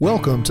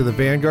Welcome to the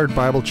Vanguard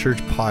Bible Church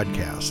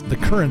podcast. The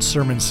current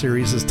sermon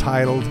series is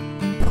titled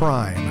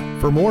Prime.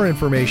 For more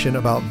information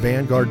about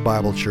Vanguard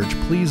Bible Church,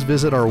 please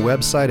visit our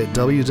website at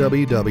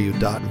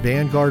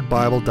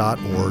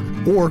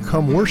www.vanguardbible.org or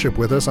come worship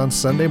with us on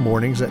Sunday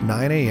mornings at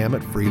 9 a.m.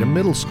 at Freedom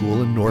Middle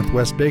School in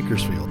Northwest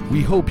Bakersfield.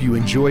 We hope you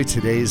enjoy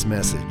today's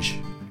message.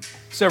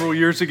 Several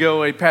years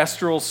ago, a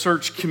pastoral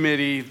search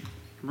committee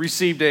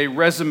received a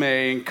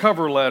resume and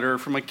cover letter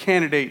from a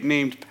candidate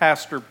named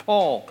Pastor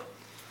Paul.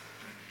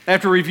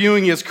 After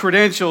reviewing his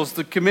credentials,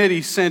 the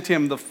committee sent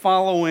him the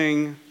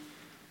following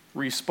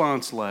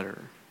response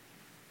letter.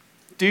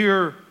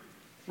 Dear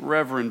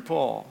Reverend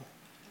Paul,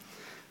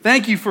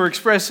 thank you for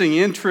expressing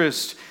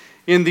interest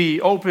in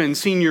the open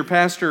senior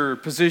pastor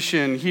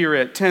position here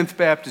at 10th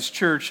Baptist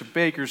Church of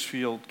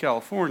Bakersfield,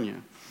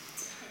 California.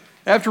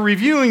 After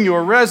reviewing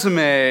your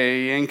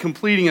resume and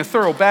completing a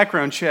thorough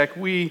background check,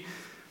 we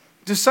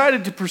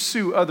decided to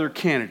pursue other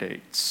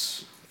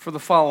candidates for the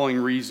following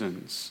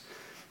reasons.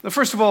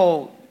 First of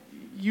all,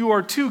 you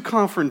are too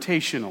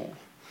confrontational.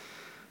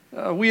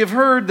 We have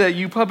heard that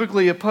you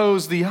publicly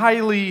oppose the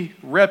highly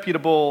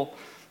reputable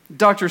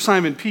Dr.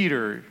 Simon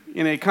Peter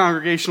in a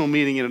congregational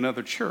meeting at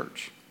another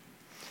church.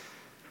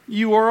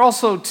 You are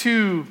also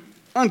too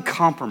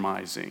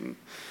uncompromising.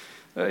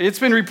 It's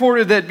been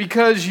reported that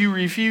because you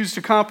refuse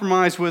to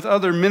compromise with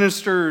other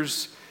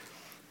ministers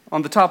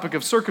on the topic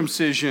of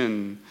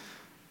circumcision,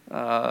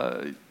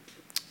 a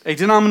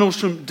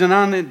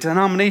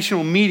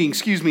denominational meeting,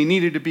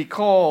 needed to be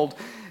called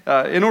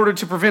in order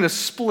to prevent a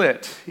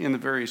split in the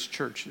various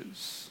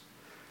churches.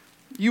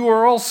 You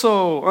are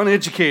also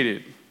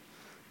uneducated.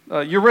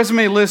 Your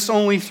resume lists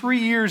only 3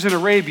 years in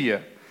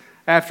Arabia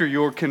after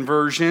your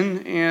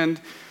conversion, and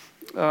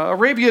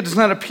Arabia does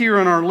not appear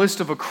on our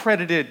list of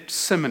accredited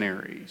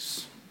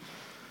seminaries.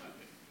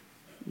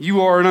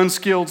 You are an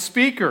unskilled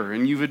speaker,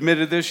 and you've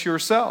admitted this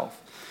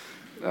yourself.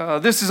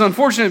 This is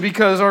unfortunate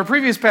because our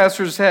previous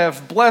pastors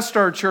have blessed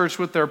our church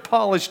with their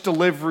polished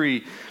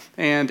delivery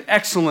and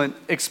excellent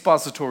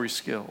expository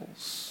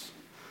skills.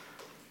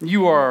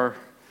 You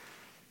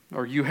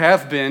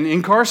have been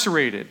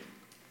incarcerated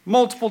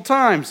multiple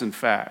times, in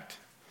fact.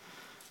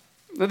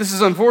 Now, this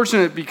is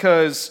unfortunate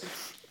because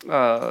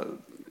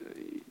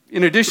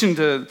in addition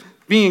to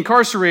being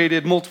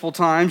incarcerated multiple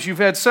times, you've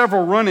had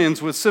several run-ins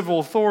with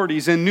civil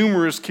authorities in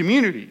numerous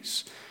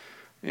communities.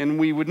 And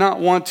we would not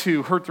want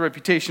to hurt the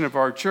reputation of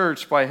our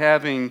church by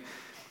having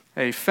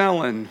a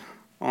felon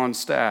on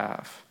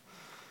staff.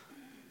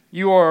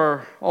 You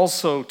are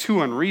also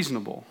too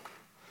unreasonable.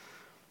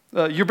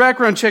 Your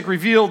background check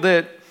revealed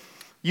that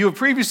you have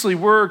previously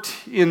worked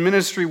in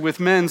ministry with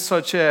men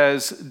such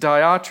as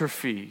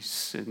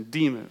Diotrephes and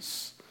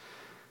Demas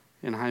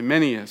and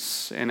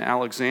Hymenaeus and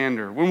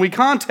Alexander. When we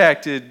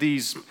contacted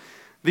these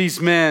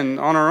men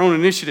on our own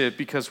initiative,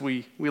 because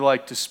we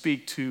like to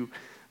speak to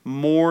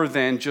more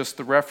than just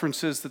the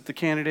references that the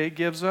candidate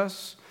gives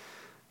us,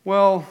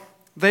 well,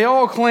 they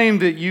all claimed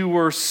that you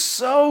were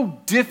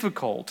so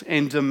difficult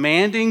and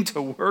demanding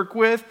to work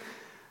with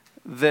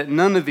that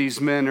none of these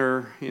men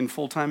are in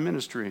full-time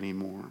ministry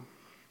anymore.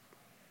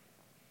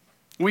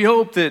 We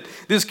hope that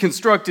this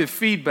constructive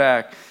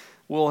feedback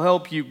will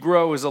help you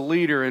grow as a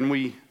leader, and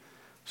we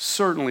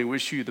certainly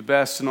wish you the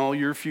best in all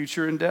your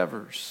future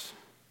endeavors.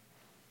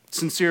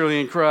 Sincerely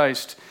in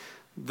Christ,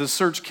 the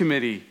search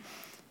committee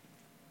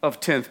of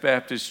 10th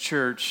Baptist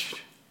Church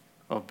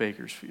of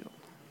Bakersfield.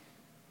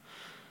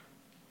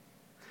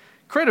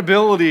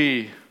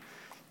 Credibility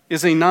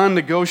is a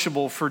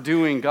non-negotiable for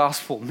doing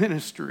gospel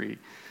ministry.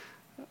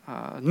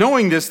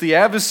 Knowing this, the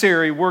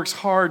adversary works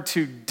hard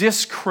to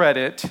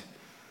discredit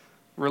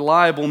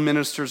reliable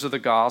ministers of the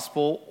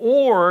gospel,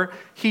 or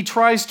he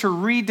tries to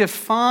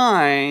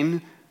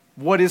redefine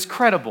what is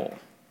credible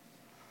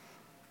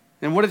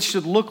and what it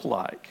should look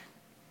like.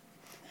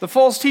 The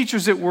false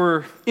teachers that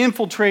were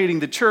infiltrating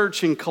the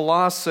church in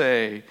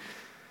Colossae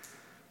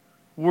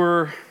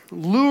were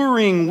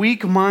luring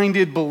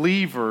weak-minded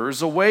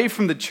believers away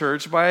from the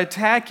church by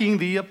attacking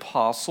the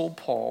Apostle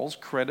Paul's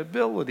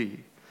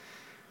credibility.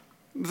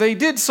 They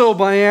did so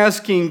by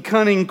asking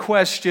cunning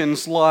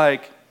questions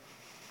like,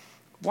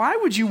 why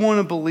would you want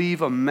to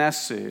believe a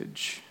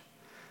message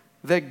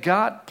that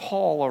got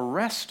Paul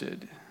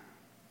arrested?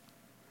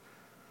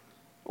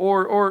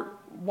 Or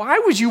why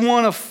would you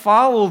want to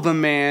follow the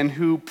man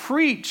who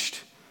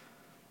preached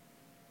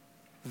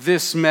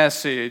this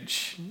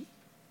message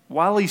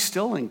while he's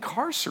still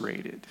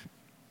incarcerated?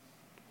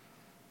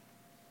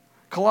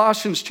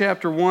 Colossians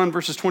chapter 1,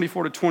 verses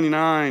 24 to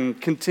 29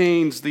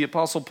 contains the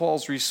Apostle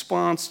Paul's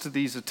response to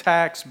these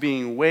attacks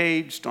being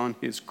waged on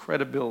his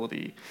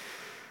credibility.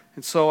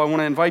 And so I want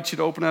to invite you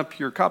to open up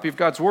your copy of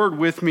God's Word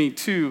with me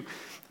to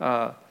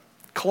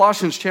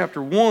Colossians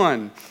chapter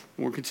 1.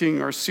 We're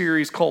continuing our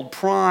series called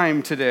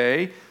Prime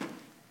today.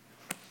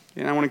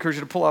 And I want to encourage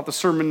you to pull out the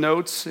sermon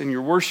notes in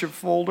your worship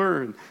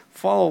folder and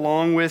follow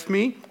along with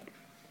me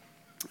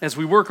as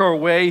we work our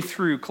way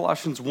through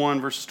Colossians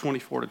 1, verses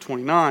 24 to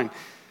 29.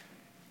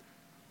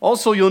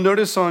 Also, you'll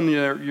notice on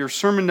your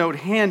sermon note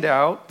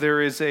handout,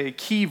 there is a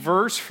key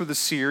verse for the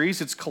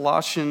series. It's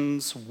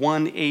Colossians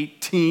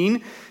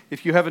 1:18.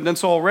 If you haven't done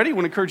so already, I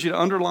want to encourage you to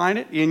underline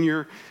it in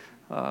your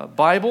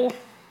Bible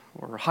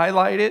or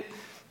highlight it.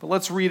 But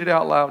let's read it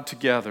out loud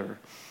together.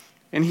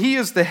 And he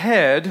is the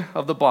head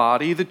of the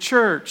body, the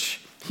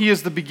church. He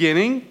is the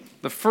beginning,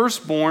 the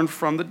firstborn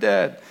from the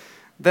dead,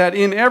 that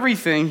in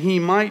everything he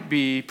might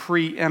be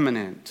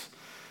preeminent.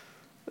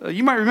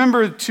 You might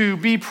remember to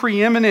be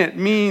preeminent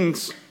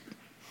means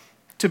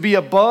to be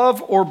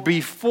above or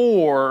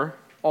before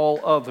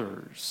all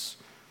others,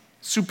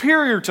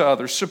 superior to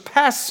others,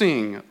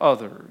 surpassing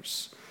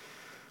others.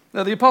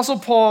 Now, the Apostle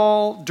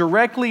Paul,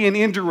 directly and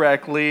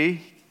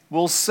indirectly,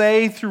 will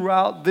say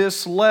throughout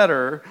this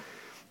letter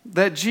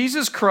that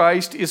Jesus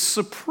Christ is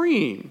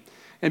supreme.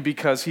 And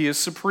because he is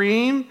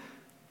supreme,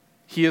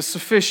 he is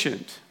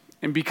sufficient.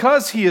 And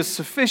because he is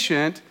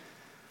sufficient,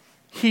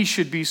 he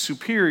should be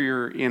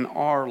superior in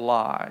our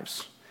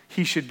lives.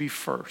 He should be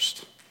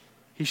first.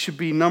 He should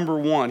be number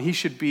one. He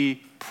should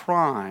be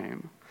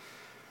prime.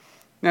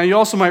 Now, you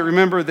also might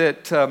remember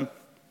that a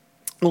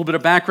little bit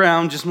of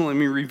background, just let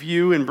me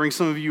review and bring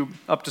some of you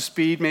up to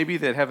speed, maybe,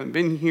 that haven't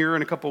been here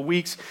in a couple of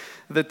weeks,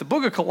 that the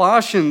book of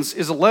Colossians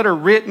is a letter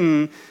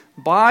written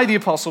by the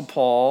Apostle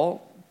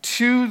Paul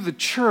to the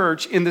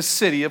church in the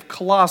city of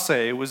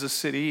Colossae. It was a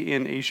city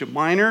in Asia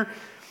Minor.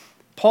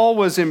 Paul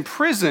was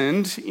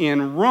imprisoned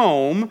in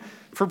Rome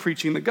for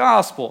preaching the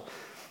gospel.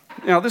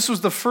 Now, this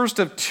was the first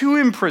of two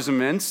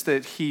imprisonments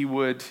that he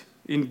would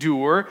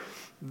endure.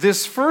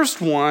 This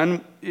first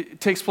one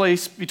takes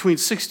place between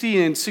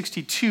 60 and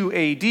 62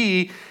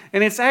 AD,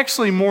 and it's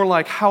actually more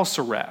like house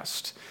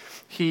arrest.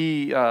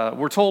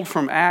 We're told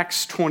from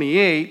Acts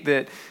 28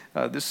 that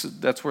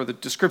that's where the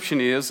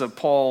description is of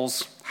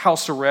Paul's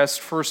house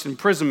arrest, first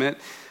imprisonment.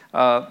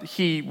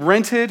 He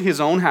rented his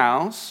own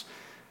house,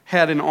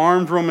 had an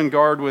armed Roman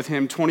guard with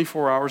him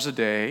 24 hours a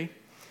day.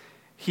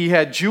 He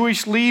had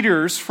Jewish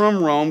leaders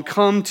from Rome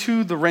come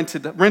to the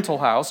rental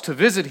house to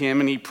visit him,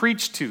 and he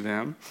preached to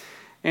them.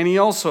 And he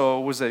also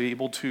was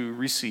able to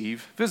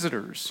receive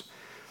visitors.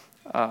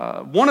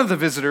 One of the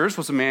visitors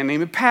was a man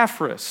named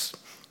Epaphras,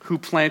 who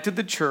planted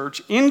the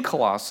church in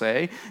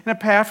Colossae. And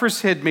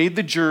Epaphras had made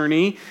the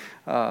journey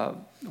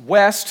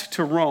west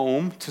to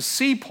Rome to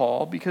see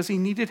Paul because he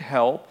needed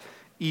help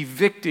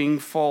evicting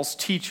false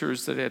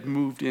teachers that had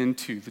moved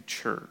into the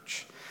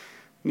church.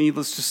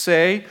 Needless to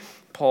say,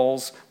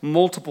 Paul's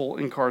multiple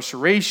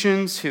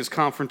incarcerations, his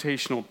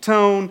confrontational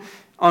tone,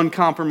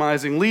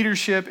 uncompromising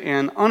leadership,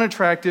 and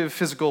unattractive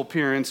physical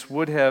appearance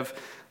would have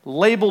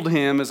labeled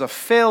him as a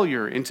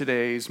failure in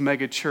today's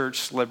megachurch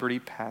celebrity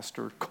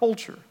pastor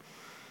culture.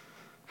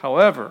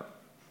 However,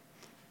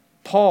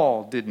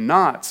 Paul did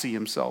not see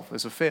himself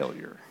as a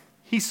failure.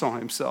 He saw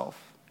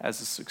himself as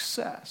a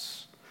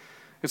success.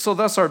 And so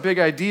thus our big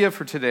idea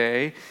for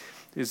today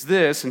is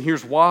this, and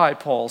here's why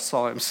Paul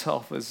saw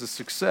himself as a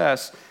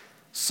success.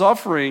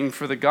 Suffering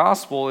for the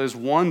gospel is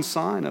one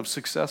sign of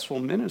successful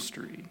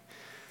ministry.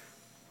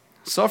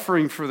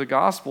 Suffering for the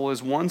gospel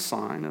is one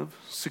sign of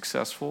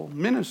successful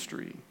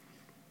ministry.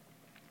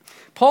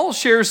 Paul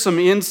shares some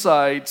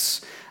insights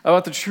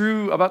about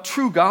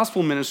true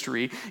gospel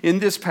ministry in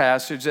this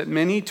passage that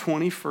many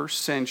 21st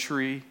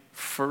century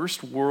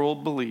first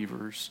world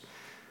believers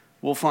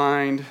will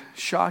find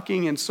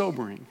shocking and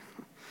sobering.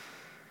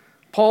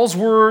 Paul's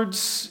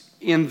words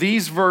in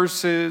these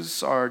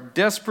verses are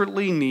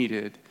desperately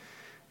needed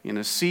in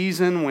a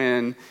season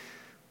when,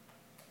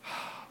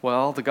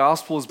 the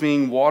gospel is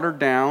being watered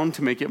down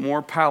to make it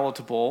more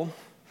palatable,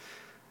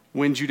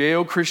 when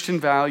Judeo-Christian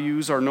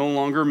values are no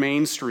longer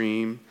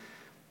mainstream,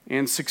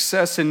 and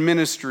success in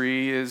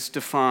ministry is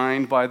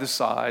defined by the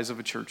size of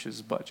a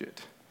church's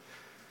budget.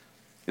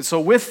 And so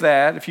with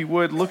that, if you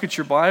would, look at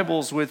your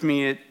Bibles with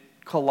me at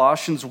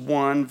Colossians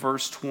 1,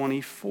 verse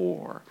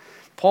 24.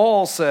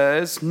 Paul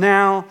says,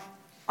 "Now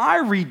I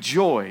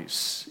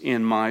rejoice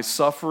in my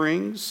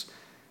sufferings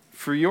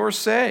for your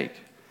sake.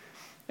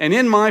 And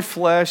in my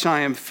flesh I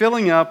am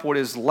filling up what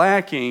is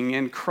lacking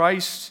in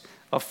Christ's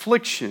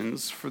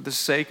afflictions for the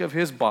sake of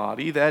his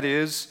body, that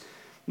is,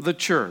 the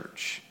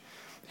church."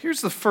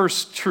 Here's the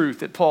first truth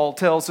that Paul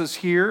tells us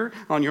here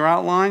on your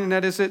outline, and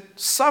that is that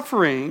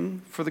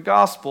suffering for the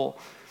gospel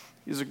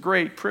is a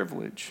great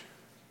privilege.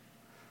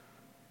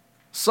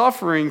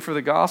 Suffering for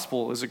the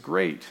gospel is a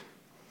great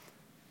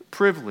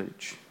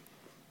privilege.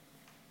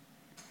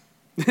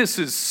 This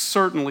is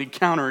certainly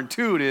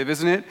counterintuitive,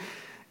 isn't it?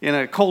 In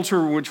a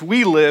culture in which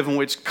we live, in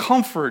which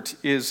comfort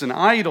is an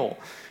idol,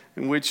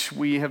 in which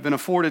we have been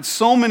afforded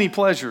so many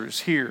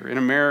pleasures here in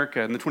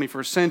America in the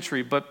 21st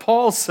century. But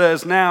Paul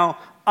says, "Now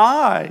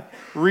I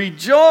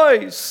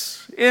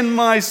rejoice in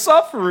my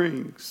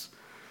sufferings."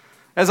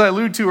 As I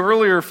alluded to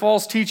earlier,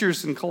 false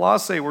teachers in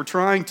Colossae were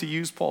trying to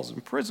use Paul's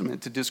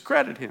imprisonment to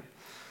discredit him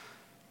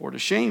or to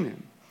shame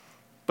him.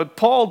 But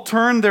Paul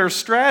turned their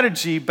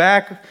strategy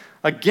back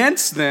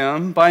against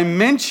them by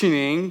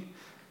mentioning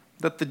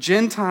that the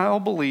Gentile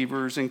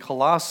believers in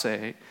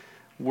Colossae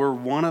were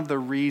one of the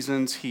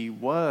reasons he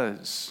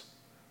was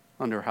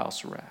under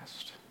house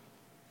arrest.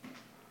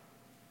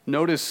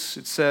 Notice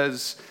it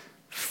says,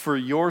 for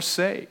your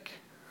sake.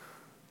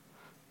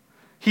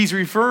 He's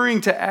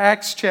referring to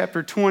Acts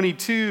chapter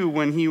 22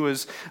 when he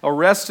was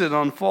arrested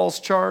on false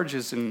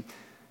charges and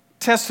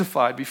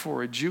testified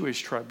before a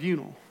Jewish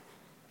tribunal.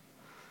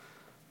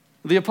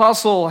 The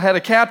apostle had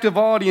a captive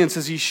audience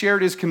as he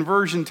shared his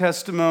conversion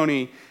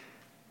testimony,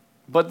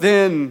 but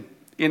then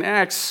in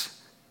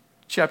Acts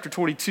chapter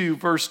 22,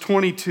 verse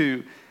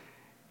 22,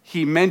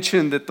 he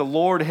mentioned that the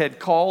Lord had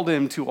called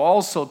him to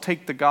also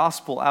take the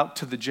gospel out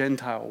to the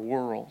Gentile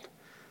world.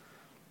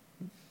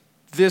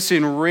 This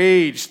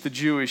enraged the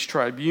Jewish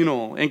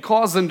tribunal and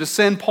caused them to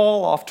send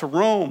Paul off to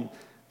Rome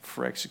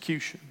for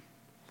execution.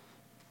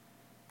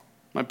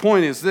 My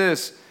point is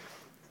this: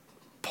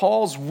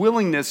 Paul's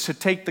willingness to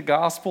take the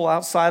gospel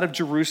outside of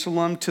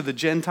Jerusalem to the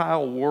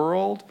Gentile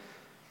world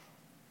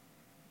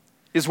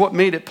is what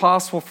made it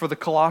possible for the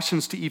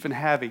Colossians to even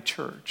have a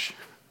church.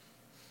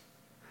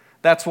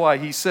 That's why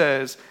he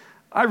says,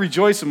 I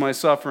rejoice in my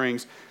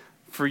sufferings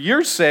for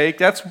your sake.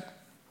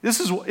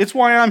 It's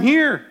why I'm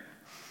here.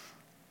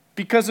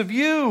 Because of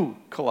you,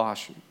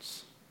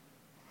 Colossians.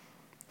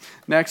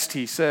 Next,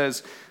 he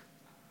says,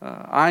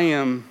 I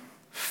am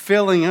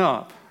filling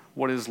up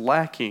what is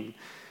lacking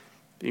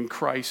in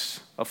Christ's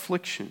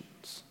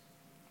afflictions.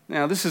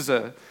 Now, this is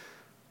a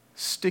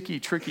sticky,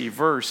 tricky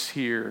verse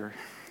here,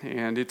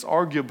 and it's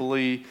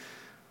arguably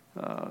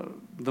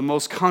the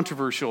most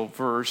controversial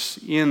verse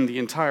in the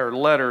entire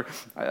letter.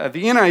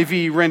 The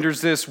NIV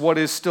renders this what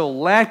is still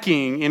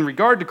lacking in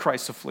regard to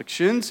Christ's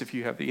afflictions, if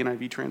you have the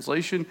NIV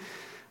translation.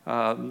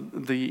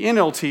 The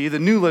NLT, the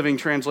New Living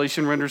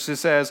Translation, renders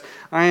this as,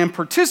 I am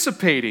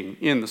participating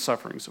in the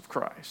sufferings of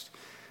Christ.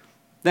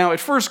 Now, at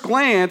first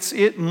glance,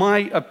 it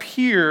might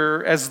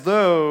appear as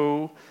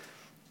though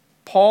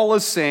Paul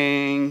is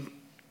saying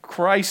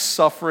Christ's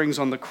sufferings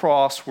on the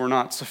cross were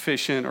not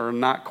sufficient or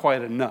not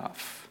quite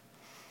enough.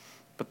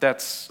 But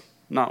that's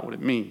not what it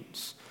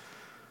means.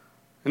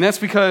 And that's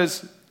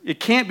because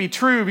it can't be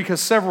true, because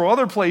several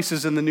other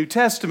places in the New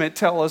Testament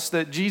tell us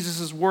that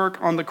Jesus'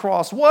 work on the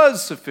cross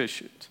was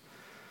sufficient.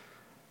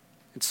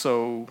 And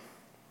so,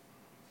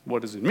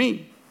 what does it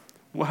mean?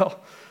 Well,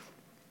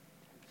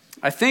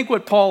 I think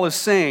what Paul is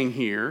saying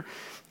here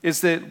is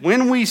that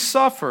when we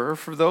suffer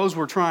for those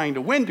we're trying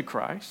to win to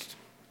Christ,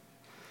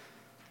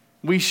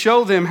 we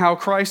show them how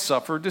Christ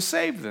suffered to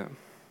save them.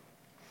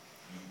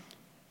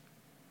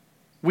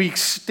 We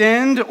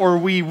extend or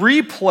we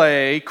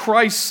replay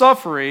Christ's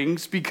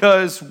sufferings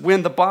because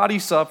when the body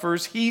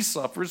suffers, he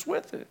suffers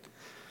with it.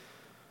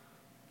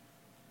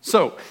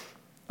 So,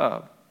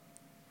 I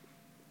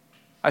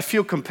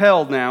feel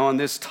compelled now on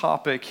this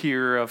topic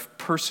here of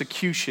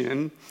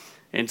persecution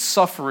and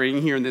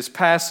suffering here in this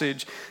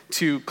passage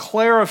to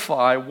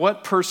clarify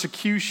what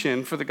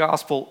persecution for the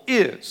gospel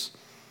is.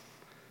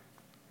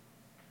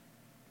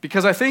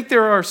 Because I think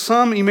there are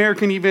some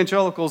American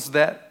evangelicals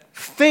that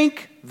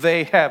think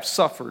they have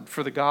suffered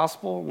for the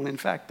gospel, when in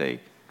fact they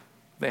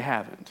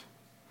haven't.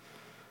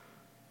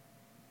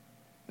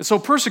 And so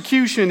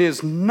persecution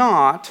is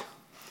not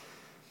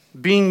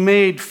being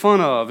made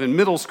fun of in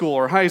middle school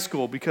or high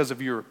school because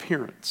of your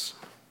appearance.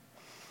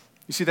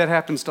 You see, that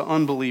happens to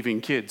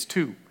unbelieving kids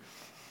too,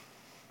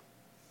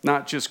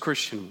 not just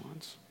Christian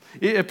ones.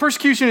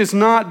 Persecution is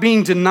not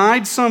being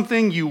denied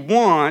something you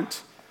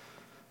want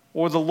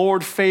or the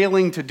Lord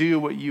failing to do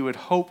what you had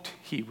hoped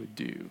he would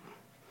do.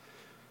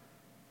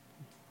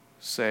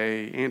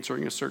 Say,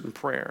 answering a certain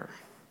prayer.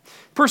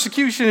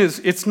 Persecution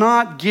it's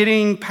not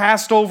getting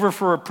passed over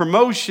for a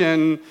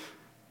promotion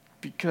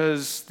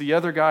because the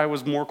other guy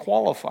was more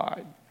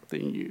qualified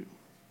than you.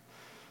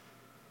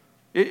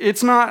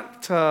 It's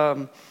not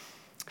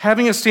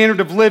having a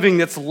standard of living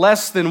that's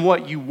less than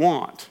what you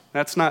want.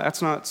 That's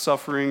not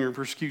suffering or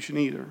persecution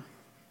either.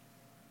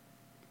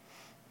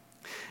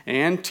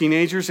 And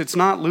teenagers, it's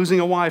not losing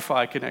a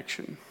Wi-Fi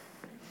connection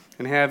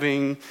and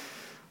having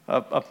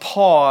a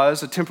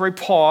temporary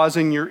pause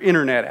in your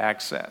internet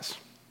access.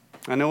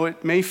 I know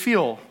it may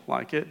feel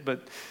like it,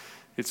 but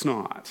it's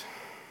not.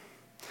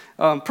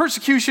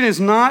 Persecution is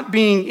not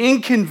being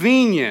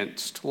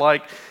inconvenienced,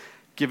 like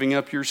giving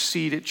up your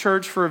seat at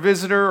church for a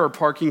visitor or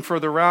parking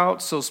further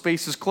out so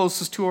spaces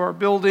closest to our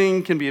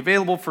building can be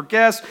available for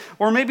guests,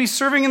 or maybe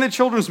serving in the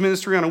children's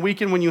ministry on a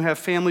weekend when you have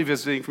family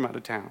visiting from out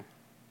of town.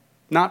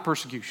 Not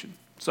persecution.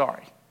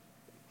 Sorry.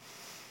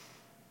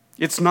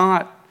 It's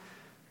not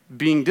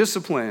being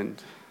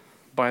disciplined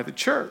by the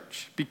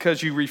church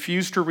because you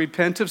refuse to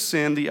repent of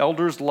sin the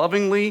elders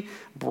lovingly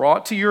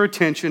brought to your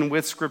attention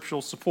with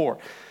scriptural support.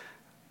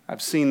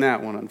 I've seen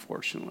that one,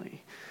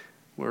 unfortunately.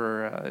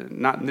 We're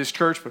not in this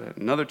church, but at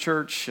another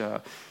church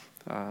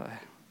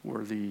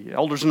where the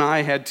elders and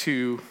I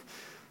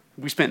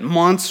we spent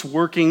months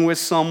working with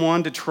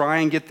someone to try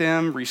and get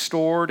them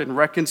restored and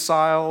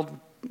reconciled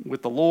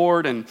with the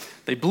Lord, and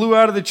they blew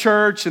out of the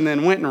church and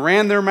then went and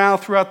ran their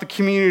mouth throughout the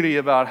community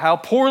about how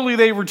poorly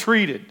they were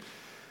treated,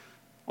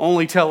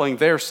 only telling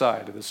their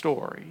side of the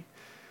story,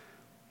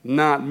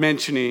 not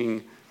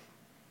mentioning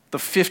the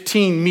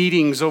 15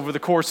 meetings over the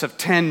course of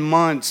 10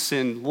 months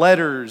and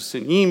letters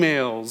and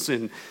emails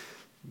and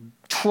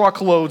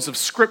truckloads of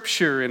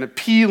scripture and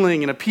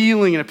appealing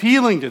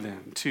to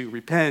them to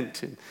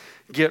repent and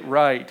get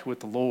right with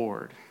the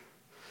Lord.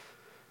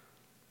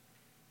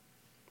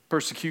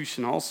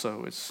 Persecution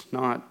also is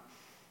not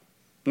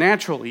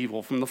natural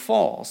evil from the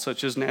fall,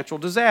 such as natural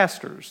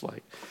disasters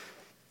like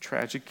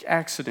tragic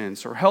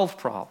accidents or health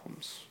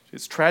problems.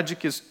 It's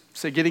tragic as,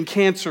 say, getting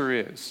cancer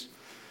is.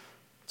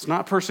 It's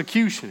not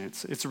persecution,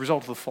 it's a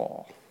result of the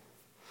fall.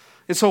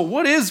 And so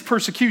what is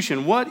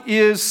persecution? What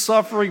is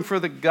suffering for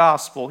the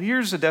gospel?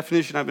 Here's a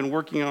definition I've been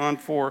working on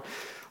for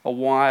a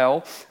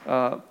while.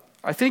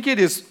 I think it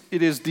is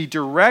the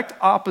direct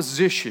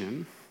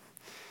opposition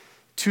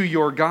to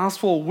your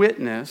gospel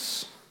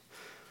witness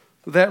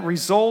that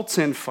results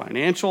in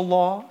financial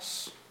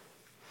loss,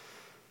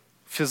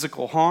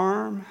 physical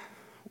harm,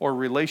 or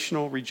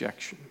relational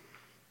rejection.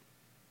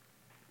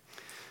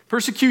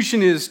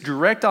 Persecution is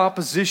direct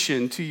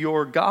opposition to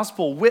your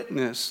gospel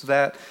witness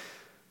that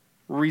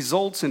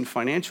results in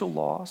financial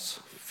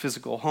loss,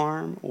 physical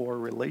harm, or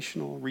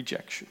relational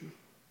rejection.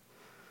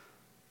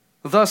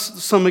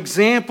 Thus, some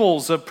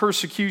examples of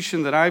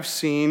persecution that I've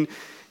seen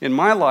in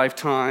my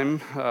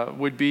lifetime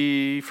would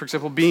be, for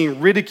example, being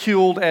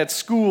ridiculed at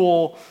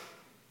school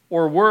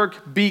or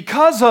work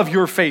because of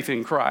your faith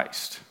in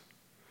Christ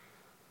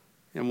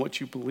and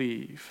what you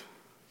believe.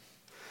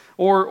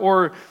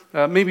 Or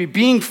maybe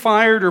being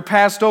fired or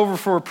passed over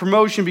for a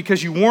promotion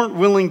because you weren't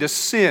willing to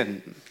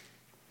sin.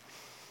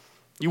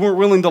 You weren't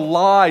willing to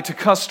lie to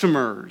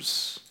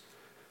customers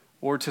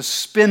or to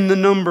spin the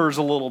numbers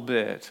a little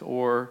bit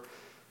or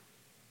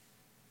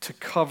to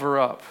cover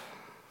up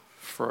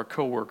for a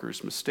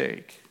coworker's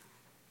mistake.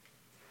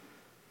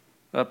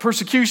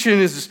 Persecution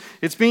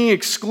it's being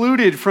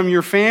excluded from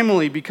your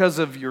family because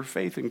of your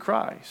faith in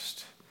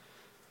Christ.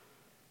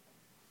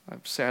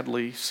 I've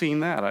sadly seen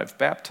that. I've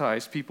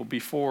baptized people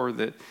before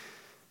that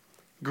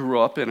grew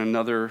up in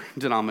another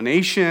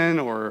denomination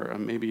or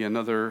maybe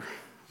another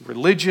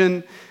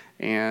religion,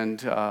 and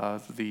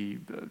the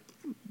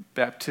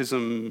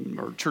baptism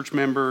or church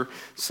member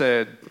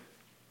said,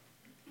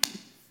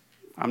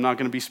 I'm not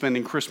going to be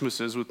spending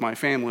Christmases with my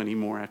family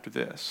anymore after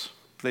this.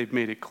 They've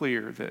made it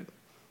clear that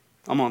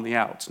I'm on the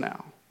outs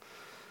now.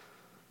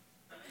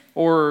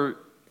 Or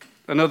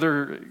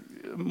another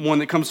one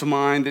that comes to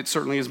mind that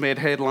certainly has made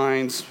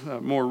headlines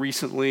more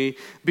recently,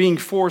 being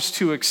forced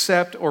to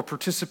accept or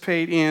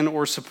participate in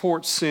or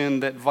support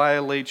sin that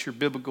violates your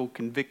biblical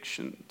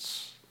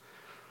convictions.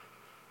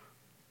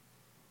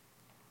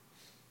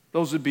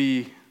 Those would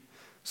be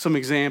some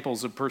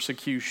examples of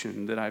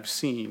persecution that I've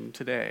seen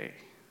today.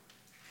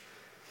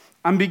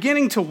 I'm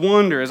beginning to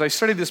wonder, as I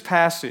study this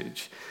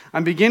passage,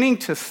 I'm beginning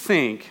to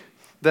think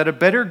that a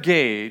better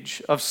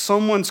gauge of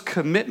someone's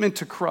commitment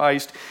to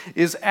Christ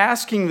is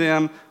asking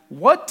them,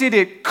 what did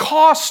it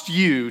cost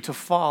you to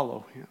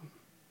follow him?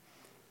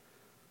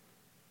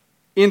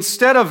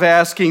 Instead of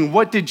asking,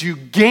 what did you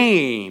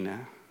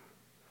gain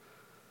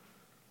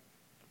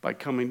by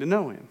coming to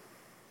know him?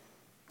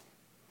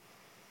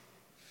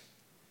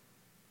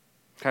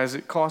 Has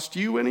it cost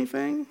you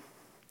anything?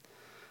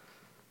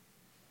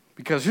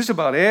 Because just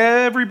about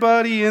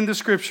everybody in the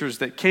scriptures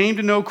that came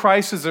to know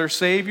Christ as their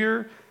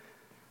Savior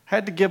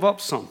had to give up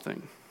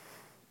something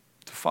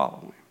to follow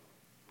him.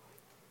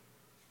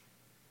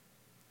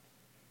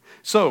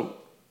 So,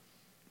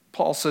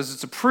 Paul says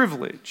it's a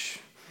privilege.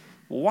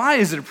 Why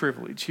is it a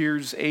privilege?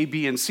 Here's A,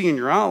 B, and C in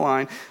your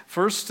outline.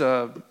 First,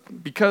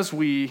 because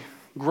we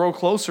grow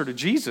closer to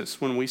Jesus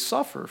when we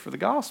suffer for the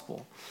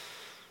gospel.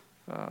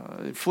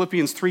 In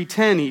Philippians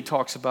 3:10, he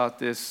talks about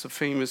this,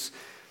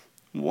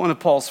 one of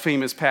Paul's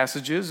famous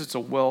passages. It's a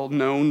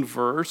well-known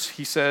verse.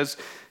 He says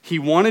he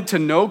wanted to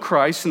know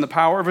Christ and the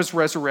power of his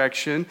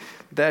resurrection,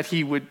 that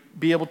he would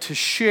be able to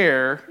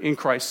share in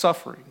Christ's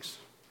sufferings.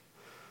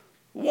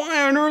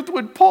 Why on earth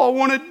would Paul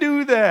want to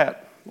do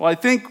that? Well, I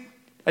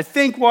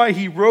think why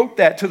he wrote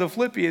that to the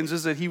Philippians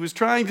is that he was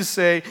trying to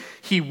say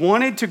he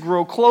wanted to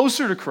grow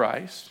closer to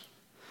Christ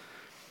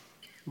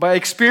by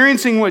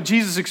experiencing what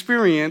Jesus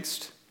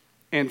experienced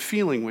and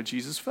feeling what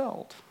Jesus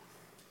felt.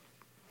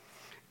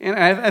 And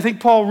I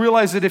think Paul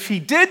realized that if he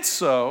did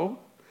so,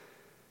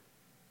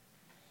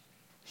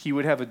 he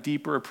would have a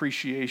deeper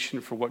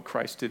appreciation for what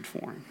Christ did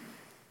for him.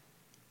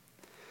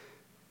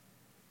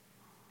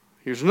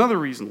 Here's another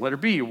reason, letter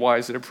B. Why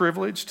is it a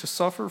privilege to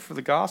suffer for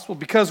the gospel?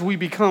 Because we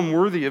become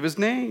worthy of his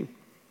name.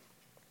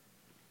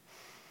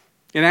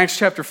 In Acts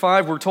chapter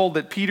 5, we're told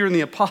that Peter and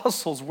the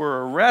apostles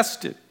were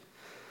arrested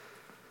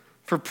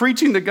for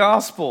preaching the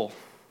gospel,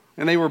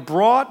 and they were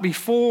brought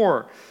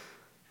before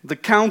the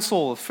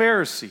council of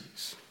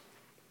Pharisees.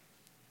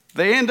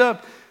 They end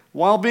up,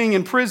 while being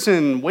in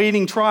prison,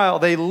 waiting trial,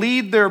 they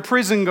lead their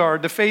prison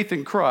guard to faith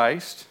in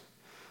Christ.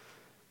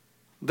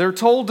 They're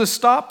told to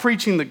stop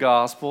preaching the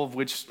gospel, of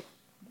which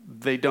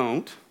they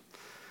don't.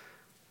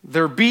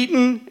 They're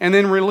beaten and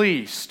then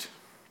released.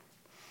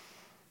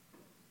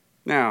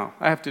 Now,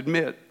 I have to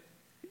admit,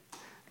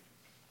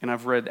 and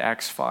I've read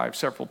Acts 5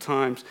 several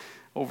times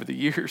over the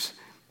years,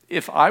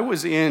 if I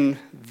was in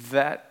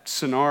that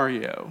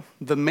scenario,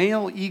 the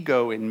male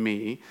ego in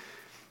me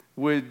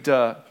would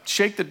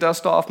shake the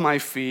dust off my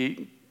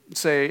feet,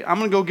 say, I'm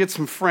going to go get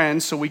some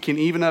friends so we can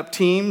even up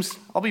teams.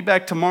 I'll be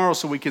back tomorrow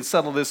so we can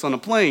settle this on a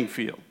playing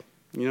field.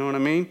 You know what I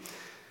mean?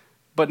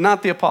 But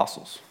not the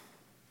apostles.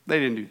 They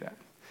didn't do that.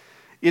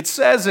 It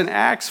says in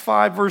Acts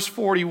 5, verse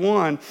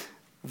 41,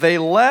 they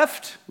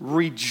left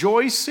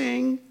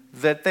rejoicing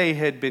that they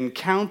had been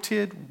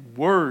counted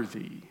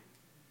worthy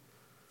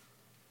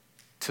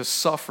to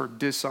suffer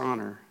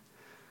dishonor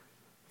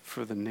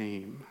for the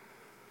name.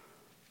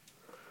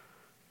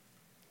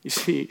 You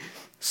see,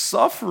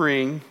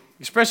 suffering,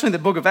 especially in the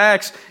book of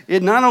Acts,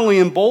 it not only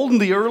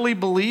emboldened the early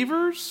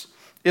believers,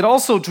 it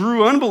also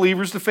drew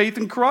unbelievers to faith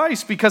in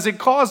Christ because it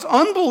caused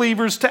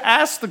unbelievers to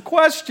ask the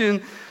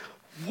question,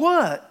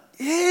 what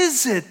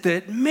is it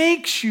that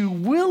makes you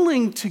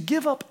willing to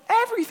give up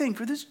everything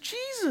for this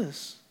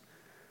Jesus?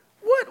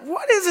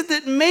 What is it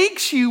that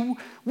makes you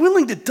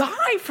willing to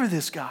die for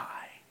this guy?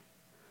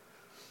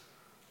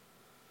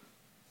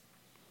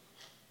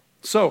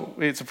 So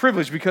it's a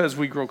privilege because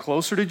we grow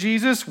closer to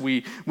Jesus,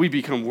 we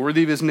become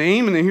worthy of his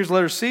name, and then here's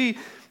letter C,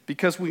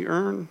 because we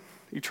earn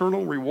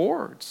eternal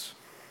rewards.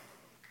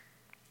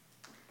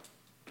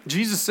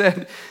 Jesus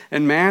said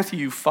in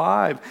Matthew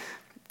 5,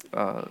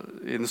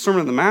 in the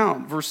Sermon on the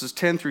Mount, verses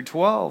 10 through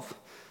 12,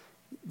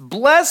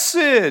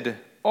 blessed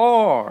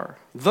are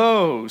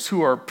those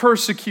who are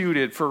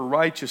persecuted for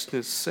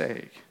righteousness'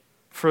 sake,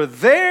 for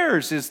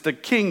theirs is the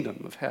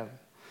kingdom of heaven.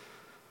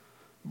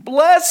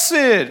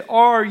 Blessed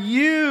are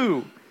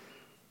you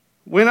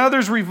when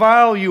others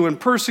revile you and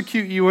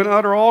persecute you and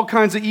utter all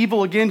kinds of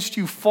evil against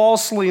you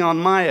falsely on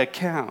my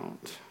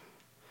account.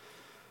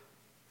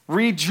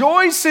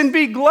 Rejoice and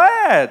be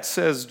glad,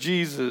 says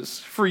Jesus,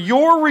 for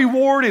your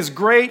reward is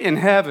great in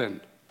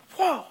heaven.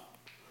 Whoa.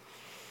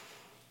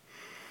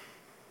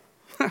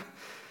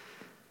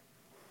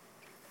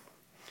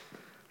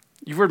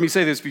 You've heard me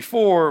say this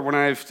before when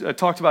I've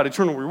talked about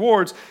eternal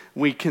rewards.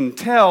 We can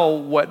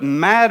tell what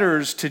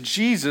matters to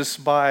Jesus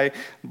by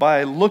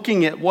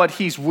looking at what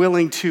he's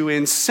willing to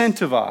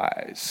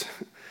incentivize.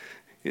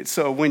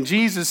 So when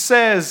Jesus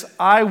says,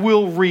 I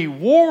will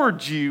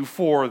reward you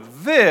for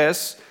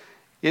this,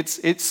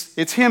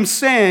 it's him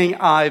saying,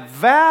 I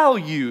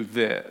value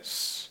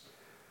this.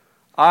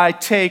 I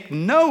take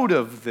note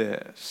of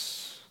this.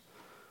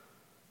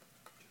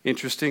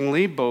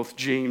 Interestingly, both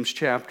James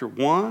chapter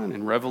 1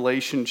 and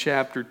Revelation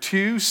chapter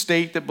 2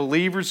 state that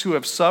believers who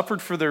have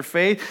suffered for their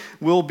faith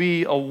will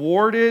be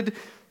awarded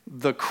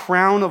the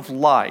crown of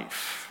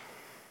life.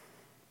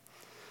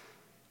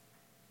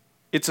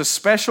 It's a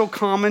special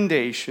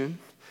commendation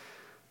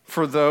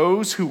for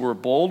those who were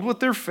bold with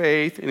their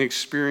faith and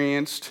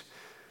experienced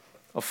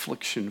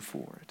affliction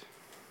for it.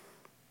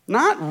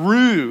 Not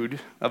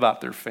rude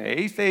about their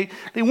faith. They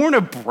weren't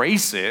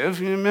abrasive.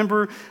 You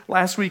remember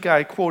last week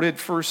I quoted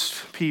 1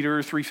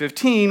 Peter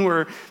 3:15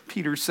 where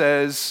Peter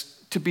says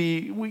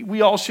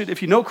we all should,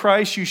 if you know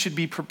Christ, you should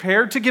be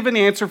prepared to give an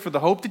answer for the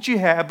hope that you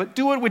have, but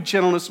do it with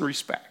gentleness and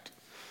respect.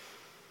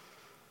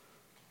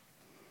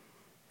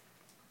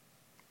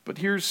 But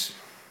here's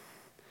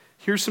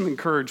some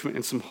encouragement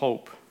and some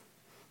hope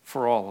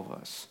for all of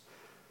us.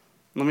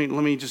 Let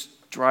me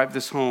just drive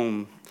this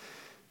home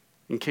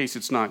in case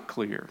it's not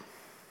clear.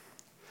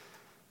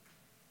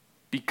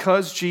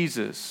 Because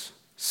Jesus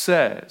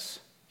says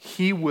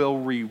he will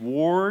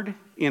reward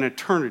in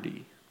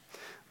eternity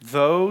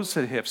those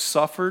that have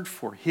suffered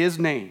for his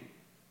name,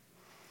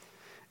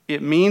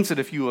 it means that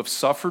if you have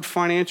suffered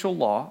financial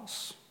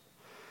loss,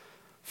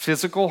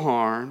 physical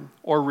harm,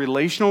 or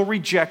relational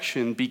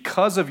rejection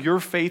because of your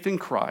faith in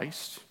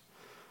Christ,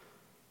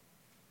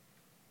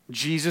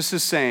 Jesus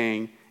is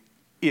saying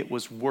it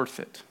was worth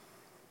it.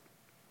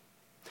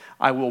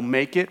 I will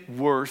make it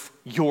worth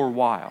your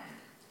while.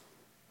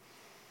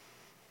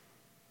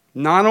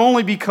 Not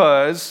only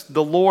because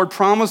the Lord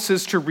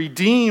promises to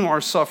redeem our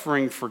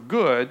suffering for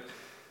good,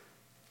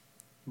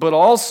 but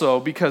also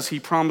because he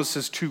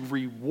promises to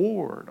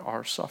reward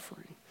our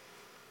suffering.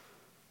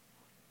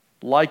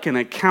 Like an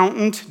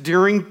accountant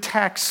during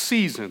tax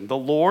season, the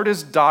Lord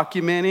is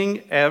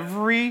documenting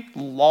every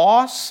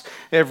loss,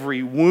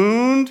 every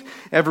wound,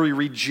 every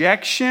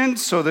rejection,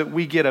 so that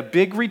we get a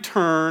big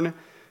return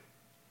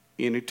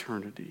in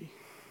eternity.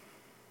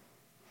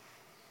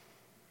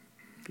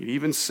 It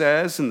even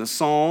says in the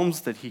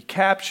Psalms that he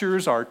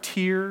captures our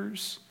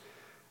tears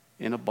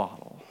in a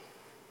bottle.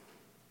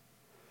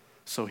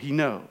 So he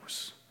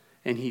knows,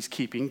 and he's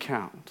keeping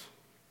count.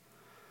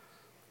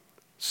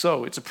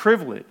 So it's a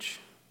privilege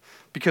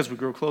because we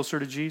grow closer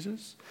to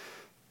Jesus,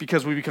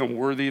 because we become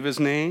worthy of his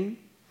name,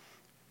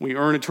 we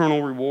earn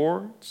eternal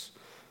rewards.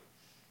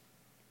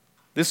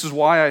 This is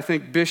why I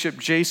think Bishop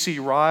J.C.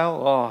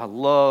 Ryle, I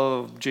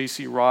love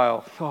J.C.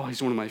 Ryle.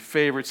 He's one of my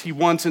favorites. He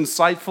once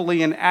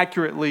insightfully and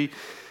accurately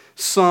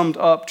summed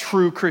up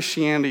true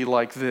Christianity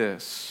like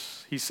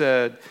this. He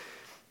said,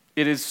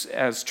 it is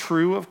as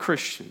true of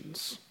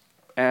Christians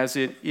as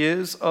it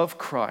is of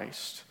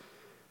Christ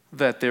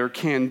that there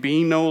can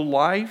be no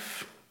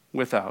life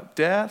without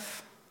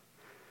death,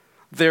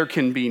 there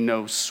can be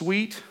no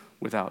sweet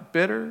without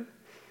bitter,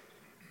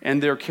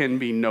 and there can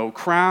be no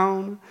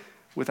crown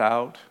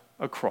without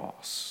a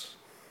cross.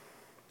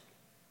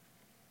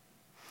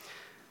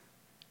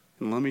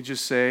 And let me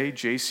just say,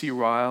 J.C.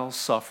 Ryle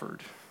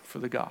suffered for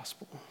the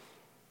gospel,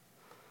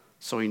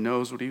 so he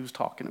knows what he was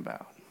talking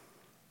about.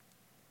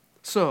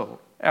 So,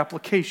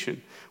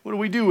 application. What do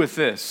we do with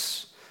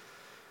this?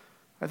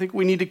 I think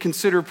we need to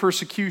consider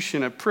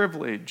persecution a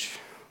privilege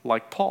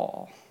like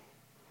Paul.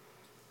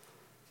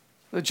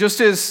 Just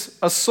as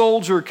a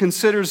soldier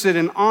considers it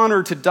an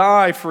honor to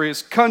die for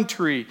his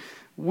country,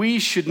 we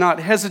should not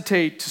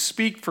hesitate to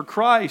speak for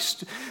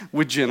Christ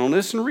with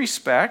gentleness and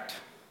respect.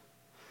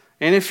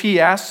 And if he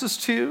asks us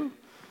to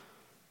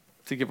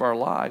give our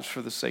lives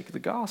for the sake of the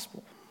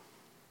gospel.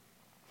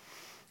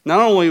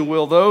 Not only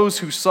will those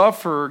who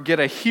suffer get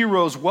a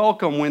hero's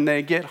welcome when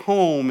they get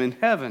home in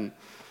heaven,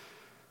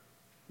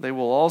 they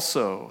will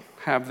also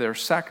have their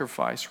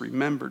sacrifice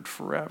remembered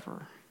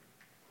forever.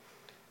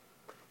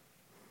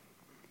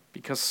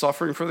 Because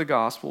suffering for the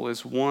gospel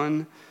is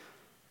one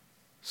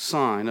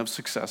sign of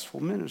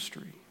successful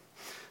ministry.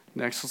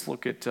 Next, let's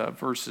look at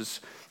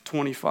verses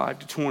 25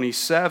 to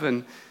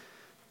 27.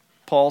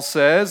 Paul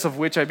says, of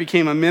which I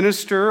became a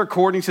minister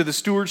according to the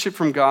stewardship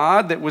from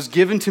God that was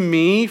given to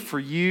me for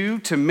you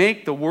to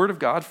make the word of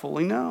God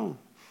fully known.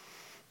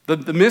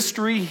 The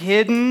mystery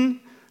hidden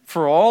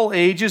for all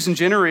ages and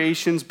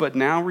generations, but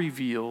now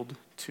revealed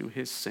to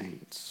his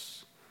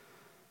saints.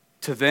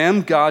 To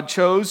them God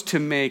chose to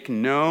make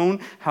known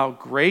how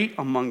great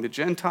among the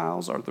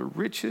Gentiles are the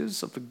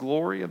riches of the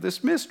glory of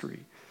this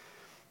mystery,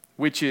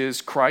 which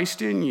is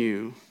Christ in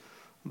you,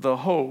 the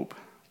hope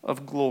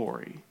of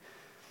glory.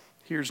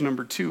 Here's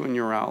number 2 in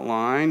your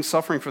outline.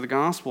 Suffering for the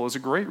gospel is a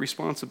great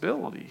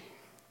responsibility.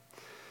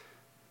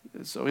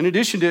 So in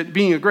addition to it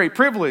being a great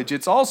privilege,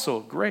 it's also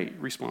a great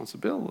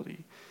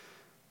responsibility.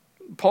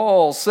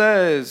 Paul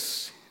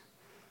says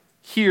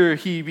here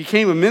he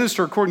became a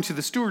minister according to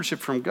the stewardship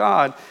from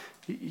God.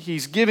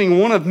 He's giving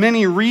one of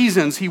many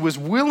reasons he was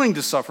willing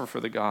to suffer for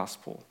the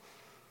gospel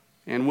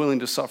and willing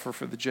to suffer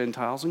for the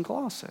Gentiles in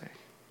Colossae.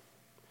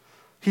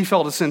 He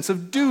felt a sense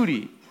of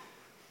duty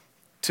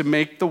to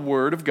make the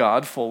word of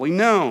God fully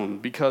known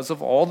because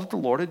of all that the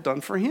Lord had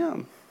done for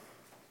him.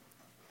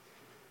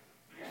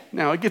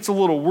 Now, it gets a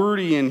little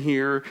wordy in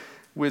here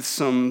with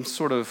some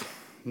sort of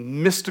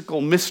mystical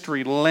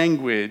mystery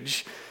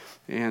language,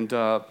 and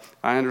I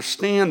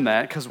understand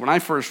that because when I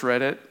first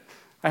read it,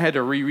 I had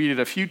to reread it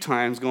a few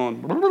times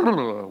going,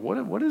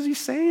 what is he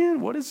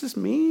saying? What does this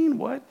mean?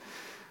 What?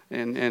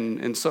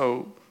 And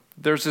so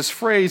there's this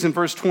phrase in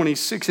verse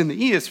 26 in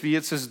the ESV,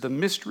 it says, the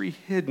mystery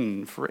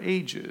hidden for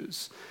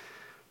ages.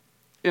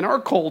 In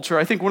our culture,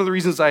 I think one of the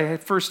reasons I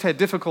first had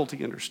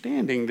difficulty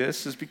understanding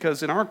this is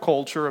because in our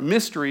culture, a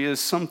mystery is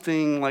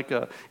something like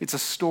it's a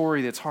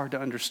story that's hard to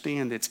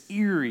understand, that's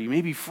eerie,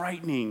 maybe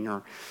frightening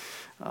or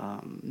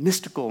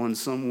mystical in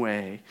some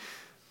way.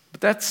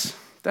 But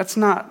that's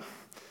not,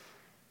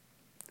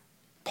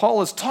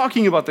 Paul is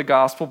talking about the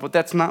gospel, but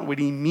that's not what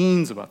he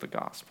means about the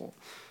gospel.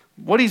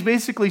 What he's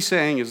basically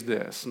saying is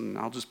this, and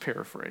I'll just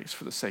paraphrase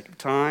for the sake of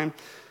time.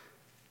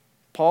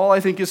 Paul, I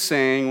think, is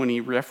saying when he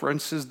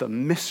references the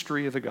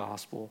mystery of the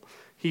gospel,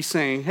 he's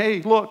saying,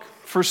 hey, look,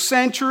 for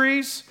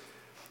centuries,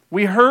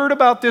 we heard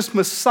about this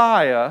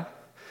Messiah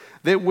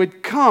that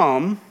would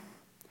come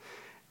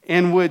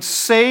and would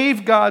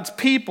save God's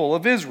people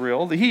of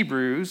Israel, the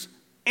Hebrews,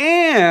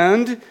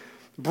 and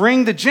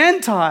bring the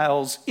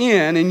Gentiles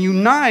in and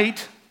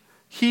unite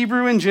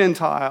Hebrew and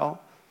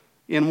Gentile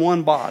in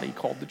one body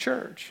called the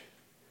church.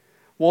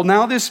 Well,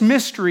 now this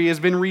mystery has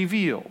been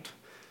revealed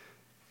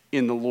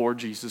in the Lord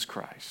Jesus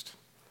Christ.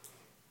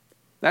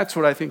 That's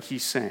what I think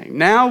he's saying.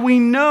 Now we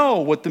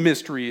know what the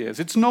mystery is.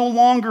 It's no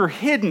longer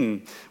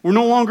hidden. We're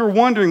no longer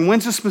wondering,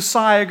 when's this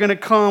Messiah going to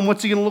come?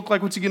 What's he going to look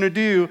like? What's he going to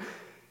do?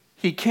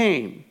 He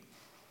came.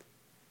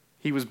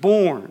 He was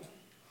born.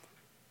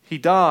 He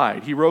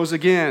died. He rose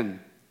again.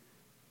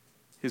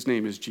 His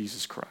name is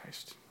Jesus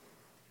Christ.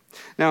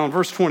 Now in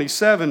verse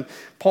 27,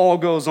 Paul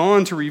goes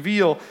on to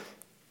reveal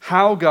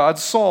how God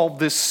solved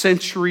this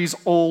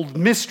centuries-old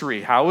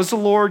mystery. How is the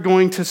Lord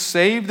going to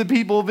save the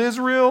people of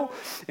Israel?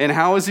 And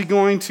how is he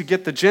going to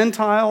get the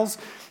Gentiles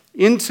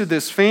into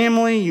this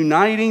family,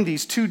 uniting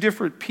these two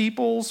different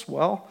peoples?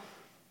 Well,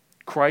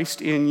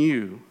 Christ in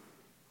you,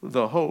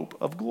 the hope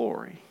of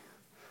glory,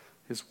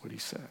 is what he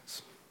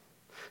says.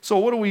 So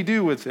what do we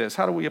do with this?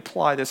 How do we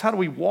apply this? How do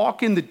we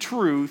walk in the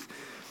truth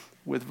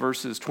with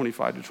verses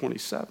 25 to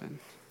 27?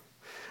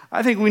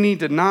 I think we need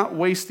to not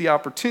waste the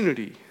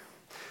opportunity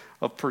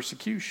of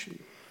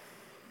persecution.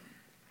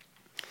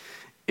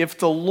 If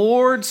the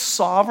Lord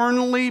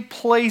sovereignly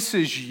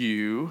places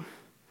you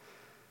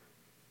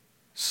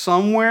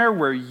somewhere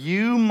where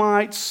you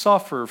might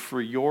suffer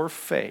for your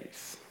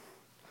faith,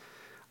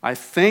 I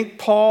think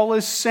Paul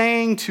is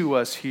saying to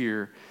us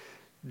here,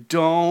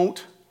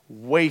 don't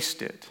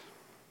waste it.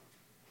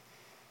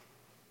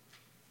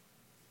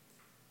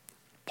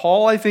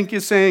 Paul, I think,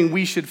 is saying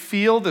we should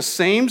feel the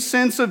same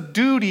sense of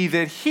duty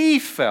that he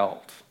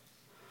felt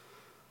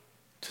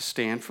to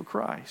stand for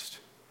Christ.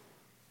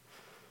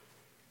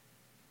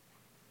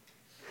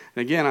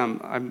 And again,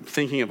 I'm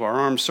thinking of our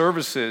armed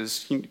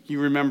services. You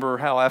remember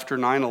how after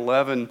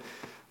 9/11,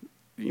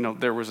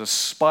 there was a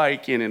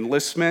spike in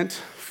enlistment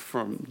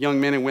from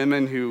young men and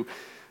women who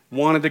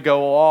wanted to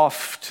go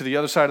off to the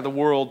other side of the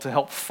world to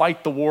help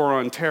fight the war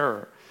on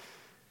terror.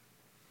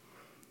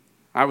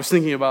 I was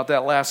thinking about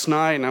that last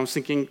night, and I was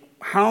thinking,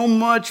 how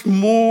much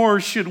more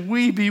should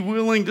we be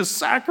willing to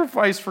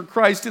sacrifice for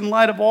Christ in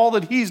light of all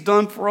that he's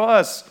done for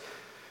us?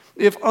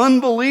 If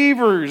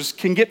unbelievers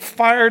can get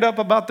fired up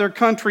about their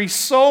country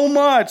so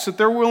much that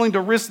they're willing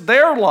to risk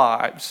their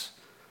lives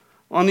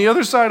on the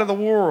other side of the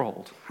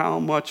world, how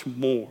much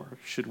more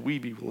should we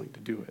be willing to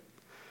do it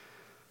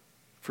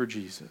for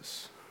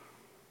Jesus?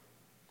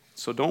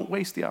 So don't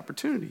waste the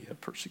opportunity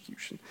of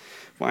persecution.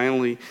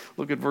 Finally,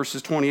 look at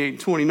verses 28 and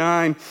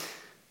 29.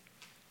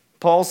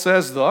 Paul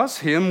says, "Thus,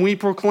 him we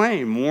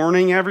proclaim,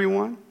 warning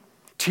everyone,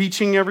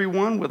 teaching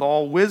everyone with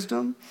all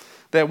wisdom,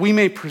 that we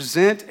may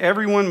present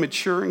everyone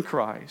mature in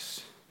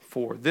Christ.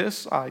 For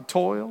this I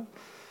toil,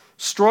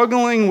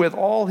 struggling with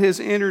all his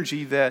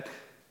energy that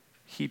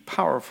he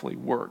powerfully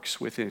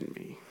works within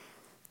me."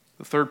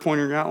 The third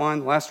point in your outline,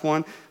 the last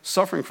one,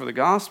 suffering for the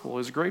gospel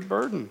is a great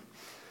burden.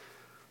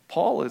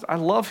 I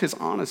love his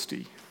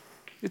honesty.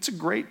 It's a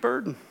great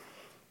burden.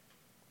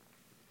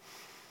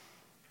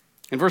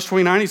 In verse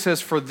 29, he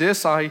says, "For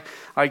this I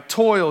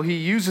toil." He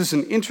uses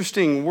an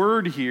interesting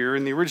word here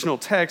in the original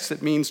text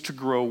that means to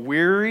grow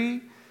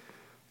weary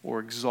or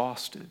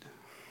exhausted,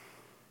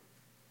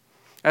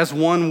 as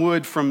one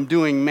would from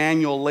doing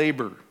manual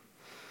labor.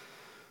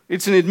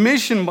 It's an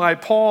admission by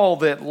Paul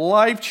that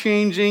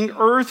life-changing,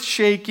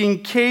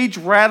 earth-shaking,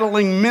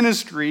 cage-rattling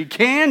ministry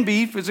can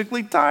be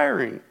physically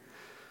tiring.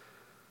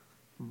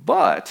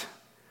 But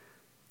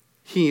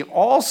he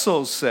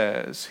also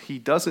says he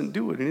doesn't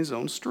do it in his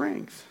own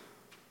strength.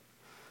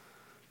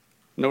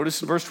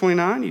 Notice in verse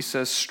 29, he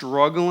says,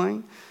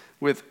 struggling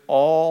with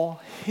all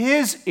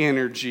his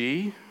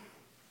energy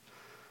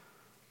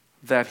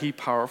that he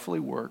powerfully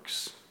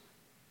works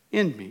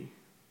in me.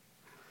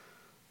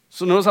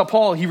 So notice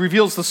how he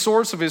reveals the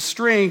source of his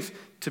strength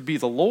to be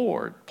the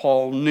Lord.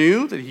 Paul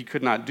knew that he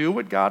could not do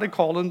what God had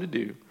called him to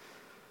do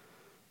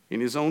in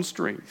his own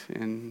strength,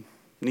 and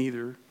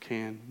neither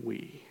can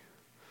we.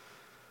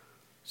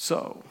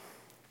 So,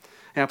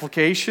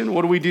 application,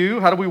 what do we do?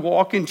 How do we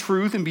walk in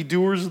truth and be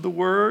doers of the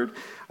word?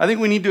 I think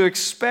we need to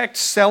expect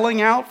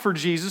selling out for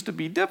Jesus to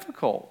be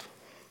difficult.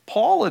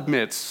 Paul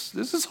admits,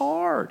 this is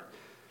hard,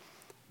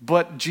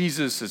 but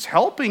Jesus is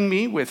helping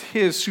me with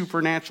his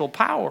supernatural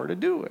power to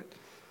do it.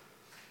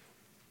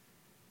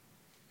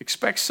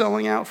 Expect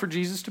selling out for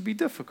Jesus to be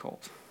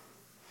difficult,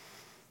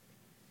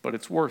 but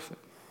it's worth it.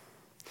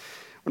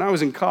 When I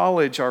was in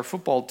college, our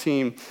football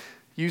team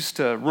used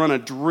to run a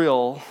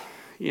drill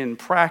in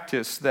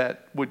practice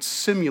that would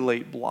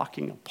simulate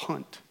blocking a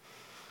punt.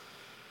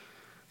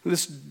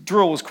 This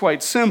drill was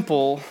quite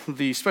simple.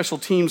 The special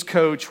teams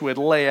coach would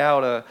lay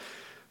out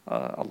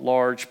a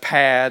large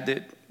pad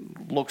that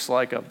looks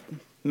like a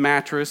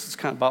mattress. It's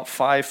kind of about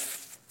 5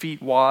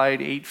 feet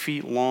wide, 8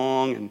 feet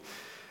long, and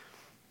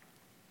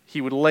he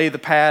would lay the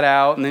pad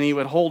out, and then he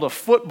would hold a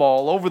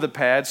football over the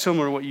pad,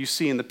 similar to what you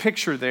see in the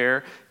picture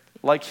there,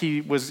 like he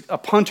was a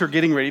punter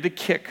getting ready to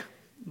kick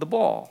the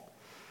ball.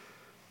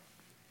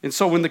 And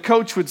so when the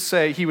coach would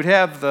say, he would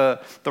have the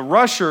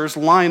rushers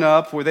line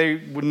up where they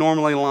would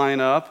normally line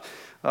up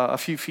a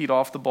few feet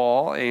off the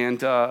ball,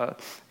 and when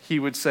he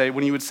would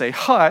say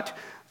hut,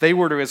 they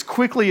were to, as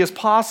quickly as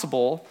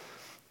possible,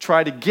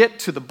 try to get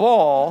to the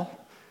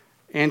ball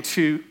and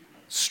to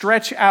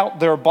stretch out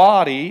their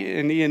body,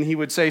 and he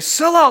would say,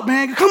 "Sell out,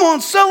 man, come on,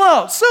 sell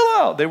out, sell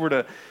out." They were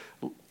to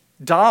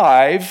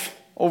dive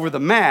over the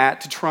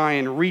mat to try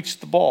and reach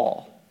the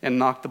ball and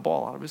knock the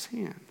ball out of his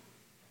hand.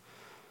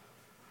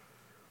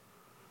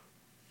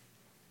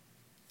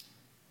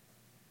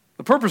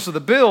 The purpose of the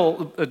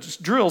drill,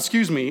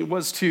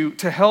 was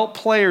to help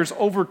players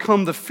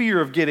overcome the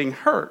fear of getting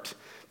hurt,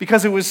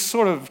 because it was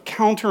sort of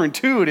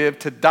counterintuitive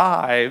to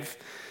dive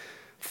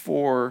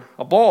for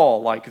a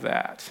ball like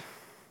that.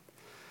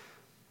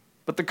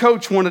 But the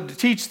coach wanted to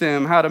teach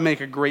them how to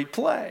make a great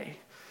play.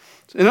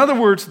 In other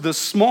words, the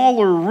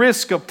smaller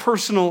risk of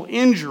personal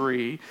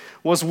injury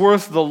was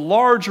worth the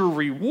larger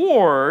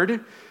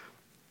reward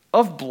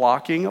of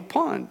blocking a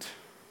punt,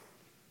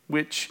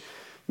 which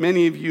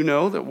many of you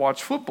know that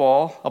watch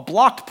football. A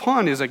blocked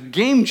punt is a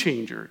game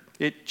changer.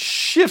 It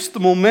shifts the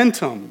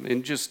momentum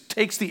and just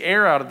takes the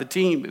air out of the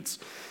team that's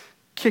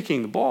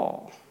kicking the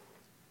ball.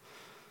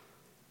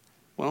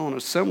 Well, in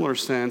a similar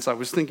sense, I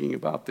was thinking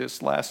about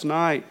this last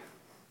night.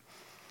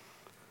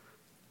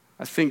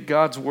 I think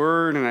God's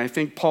word, and I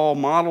think Paul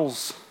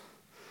models,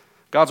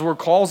 God's word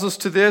calls us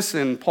to this,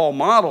 and Paul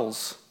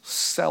models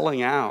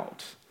selling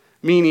out,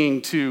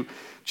 meaning to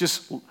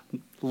just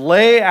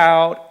lay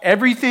out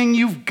everything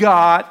you've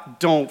got.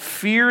 Don't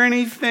fear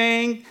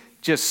anything.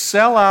 Just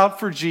sell out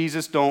for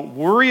Jesus. Don't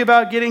worry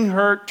about getting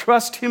hurt.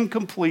 Trust him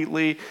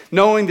completely,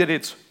 knowing that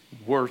it's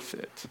worth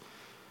it.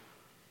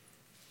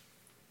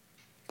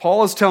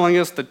 Paul is telling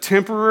us the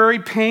temporary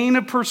pain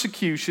of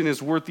persecution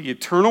is worth the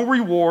eternal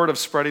reward of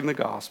spreading the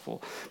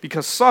gospel,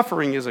 because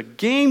suffering is a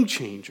game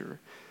changer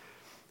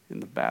in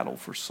the battle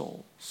for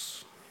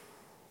souls.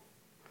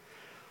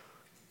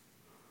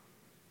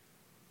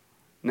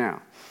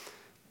 Now,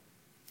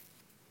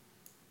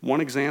 one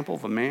example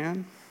of a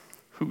man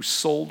who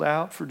sold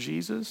out for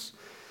Jesus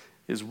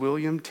is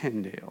William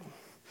Tyndale.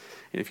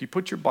 And if you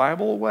put your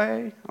Bible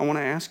away, I want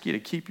to ask you to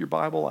keep your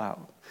Bible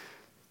out,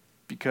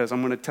 because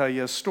I'm going to tell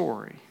you a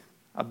story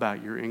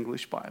about your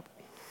English Bible.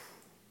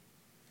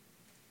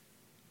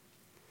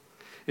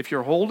 If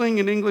you're holding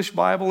an English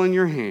Bible in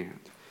your hand,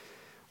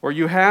 or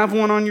you have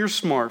one on your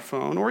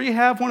smartphone, or you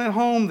have one at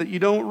home that you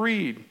don't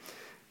read,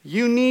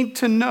 you need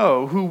to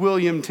know who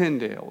William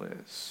Tyndale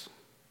is.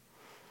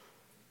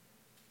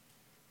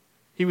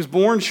 He was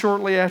born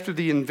shortly after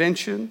the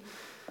invention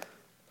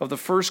of the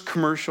first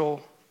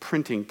commercial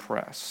printing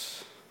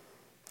press.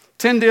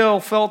 Tyndale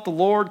felt the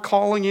Lord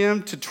calling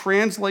him to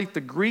translate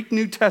the Greek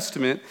New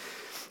Testament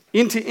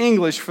into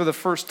English for the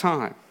first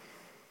time.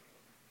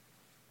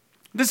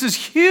 This is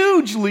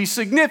hugely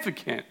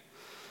significant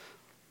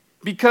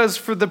because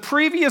for the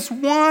previous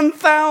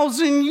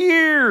 1,000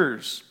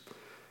 years,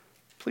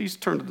 please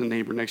turn to the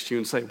neighbor next to you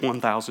and say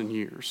 1,000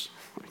 years.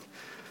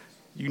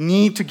 You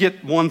need to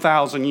get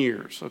 1,000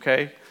 years,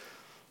 okay?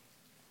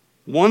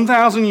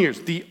 1,000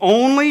 years. The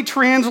only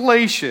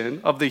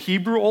translation of the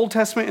Hebrew Old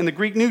Testament and the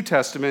Greek New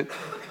Testament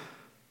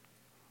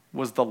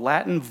was the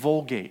Latin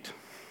Vulgate.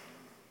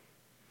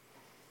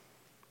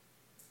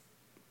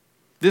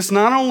 This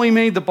not only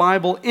made the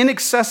Bible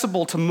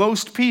inaccessible to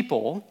most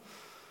people,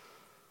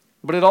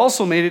 but it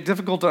also made it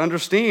difficult to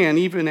understand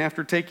even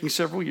after taking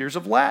several years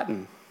of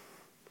Latin.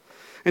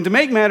 And to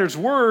make matters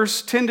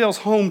worse, Tyndale's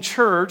home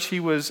church, he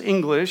was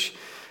English,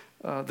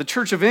 the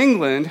Church of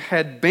England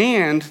had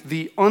banned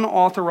the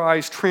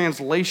unauthorized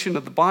translation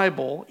of the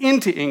Bible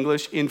into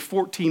English in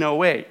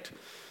 1408,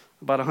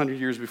 about 100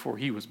 years before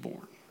he was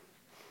born.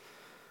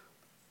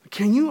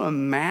 Can you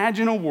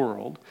imagine a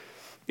world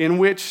in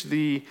which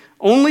the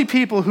only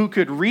people who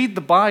could read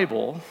the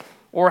Bible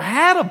or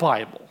had a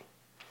Bible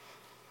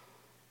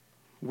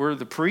were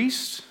the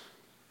priests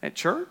at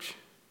church?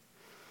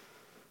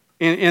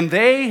 And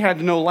they had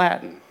to know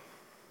Latin.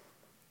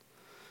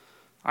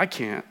 I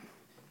can't.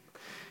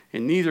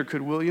 And neither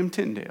could William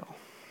Tyndale.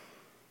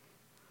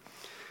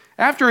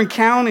 After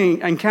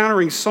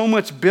encountering so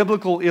much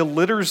biblical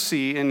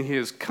illiteracy in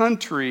his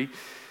country,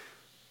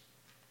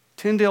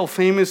 Tyndale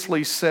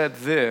famously said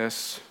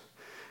this: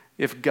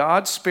 "If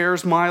God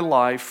spares my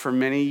life for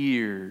many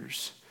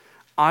years,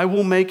 I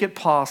will make it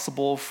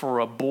possible for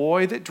a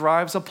boy that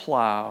drives a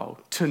plow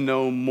to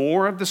know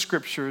more of the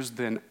scriptures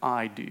than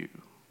I do."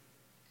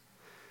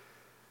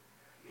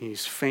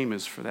 He's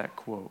famous for that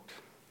quote.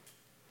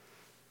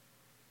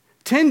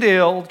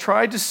 Tyndale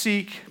tried to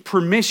seek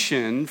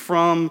permission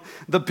from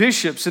the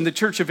bishops in the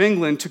Church of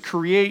England to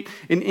create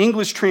an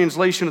English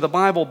translation of the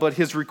Bible, but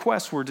his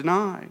requests were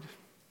denied.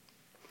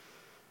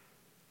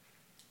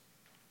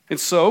 And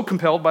so,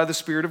 compelled by the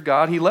Spirit of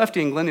God, he left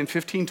England in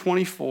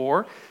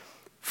 1524,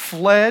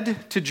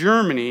 fled to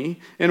Germany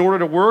in order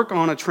to work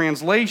on a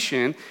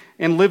translation,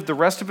 and lived the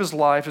rest of his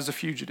life as a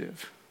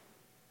fugitive,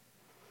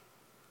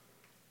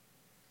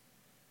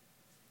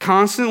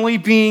 constantly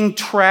being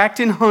tracked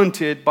and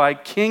hunted by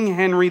King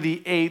Henry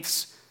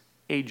VIII's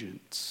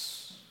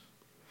agents.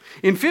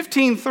 In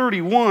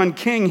 1531,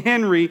 King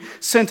Henry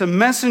sent a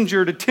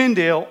messenger to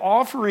Tyndale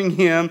offering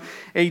him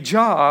a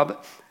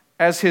job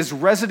as his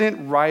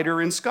resident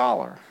writer and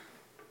scholar.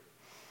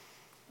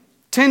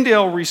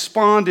 Tyndale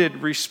responded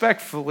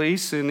respectfully,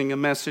 sending a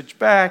message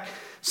back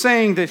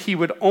saying that he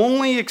would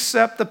only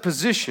accept the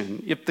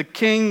position if the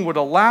king would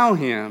allow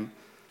him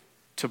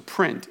to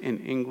print an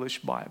English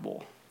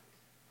Bible.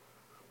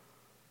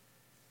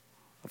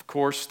 Of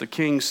course, the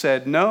king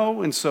said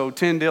no, and so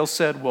Tyndale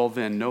said, "Well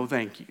then, no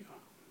thank you."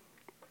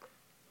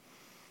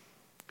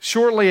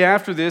 Shortly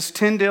after this,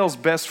 Tyndale's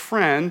best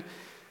friend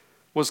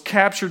was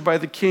captured by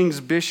the king's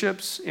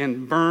bishops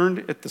and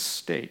burned at the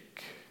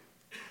stake.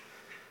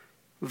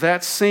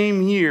 That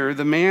same year,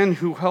 the man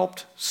who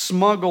helped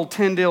smuggle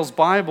Tyndale's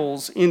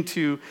Bibles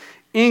into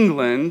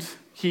England,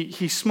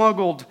 he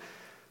smuggled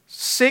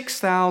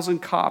 6,000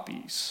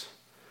 copies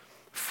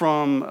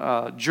from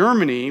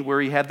Germany,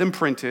 where he had them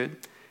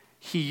printed.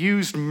 He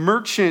used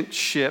merchant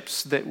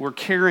ships that were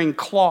carrying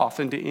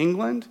cloth into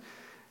England.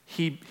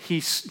 He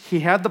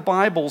had the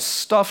Bibles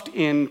stuffed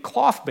in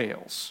cloth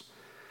bales,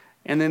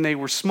 and then they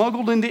were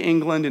smuggled into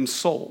England and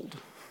sold.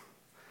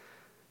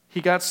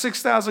 He got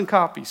 6,000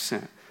 copies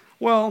sent.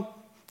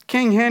 Well,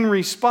 King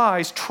Henry's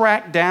spies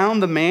tracked down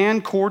the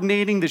man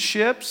coordinating the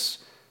ships,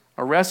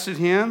 arrested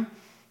him,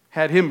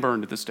 had him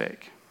burned at the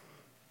stake.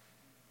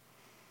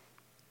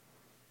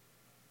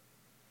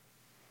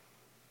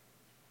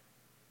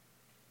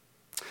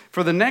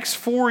 For the next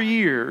 4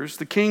 years,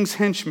 the king's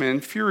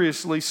henchmen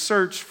furiously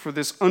searched for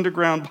this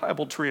underground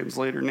Bible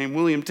translator named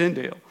William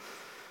Tyndale.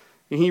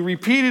 And he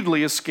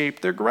repeatedly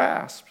escaped their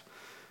grasp.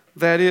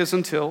 That is,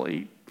 until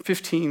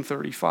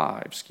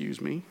 1535,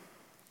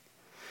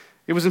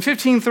 It was in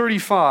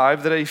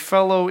 1535 that a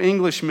fellow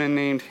Englishman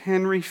named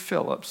Henry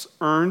Phillips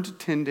earned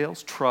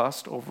Tyndale's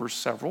trust over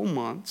several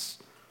months,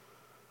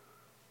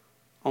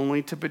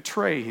 only to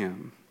betray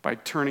him by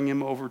turning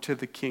him over to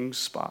the king's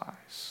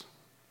spies.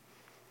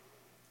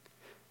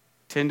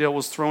 Tyndale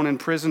was thrown in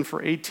prison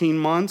for 18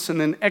 months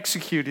and then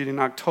executed in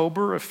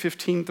October of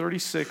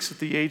 1536 at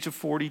the age of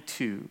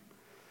 42.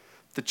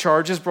 The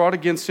charges brought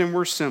against him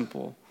were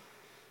simple.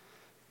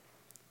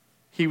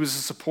 He was a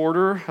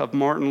supporter of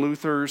Martin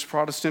Luther's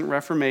Protestant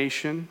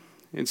Reformation,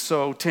 and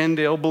so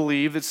Tyndale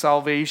believed that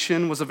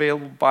salvation was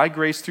available by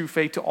grace through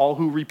faith to all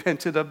who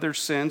repented of their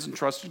sins and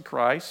trusted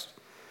Christ.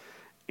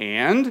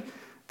 And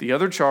the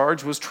other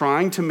charge was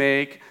trying to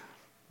make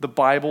the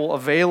Bible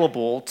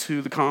available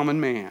to the common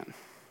man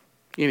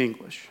in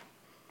English.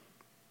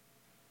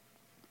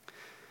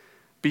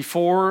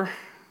 Before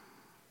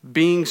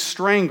being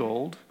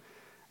strangled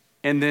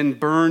and then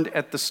burned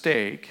at the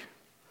stake,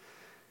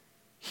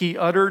 he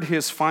uttered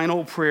his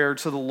final prayer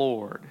to the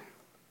Lord.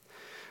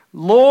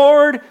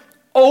 Lord,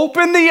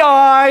 open the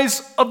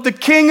eyes of the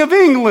King of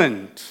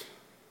England.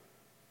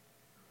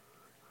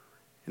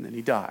 And then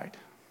he died.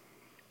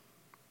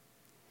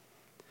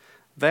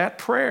 That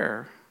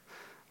prayer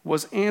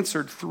was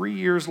answered 3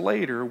 years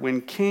later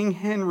when King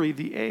Henry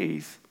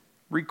VIII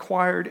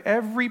required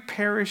every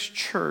parish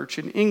church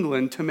in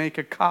England to make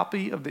a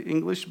copy of the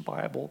English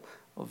Bible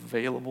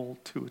available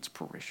to its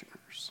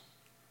parishioners.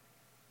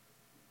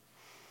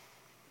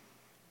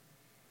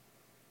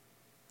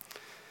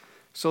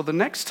 So the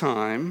next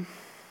time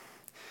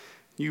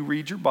you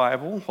read your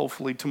Bible,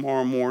 hopefully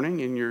tomorrow morning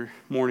in your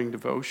morning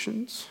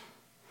devotions,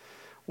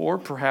 or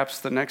perhaps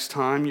the next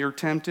time you're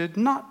tempted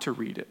not to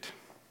read it,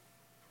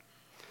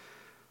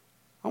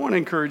 I want to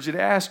encourage you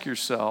to ask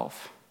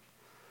yourself,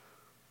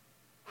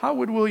 how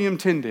would William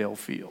Tyndale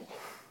feel?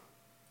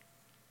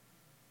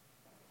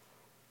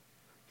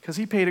 Because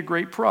he paid a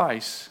great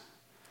price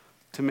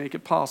to make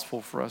it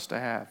possible for us to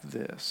have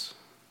this.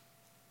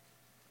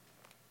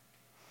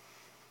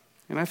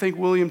 And I think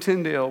William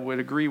Tyndale would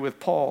agree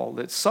with Paul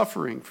that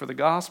suffering for the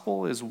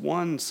gospel is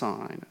one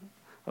sign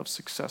of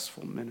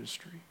successful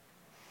ministry.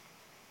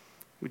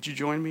 Would you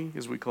join me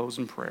as we close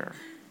in prayer?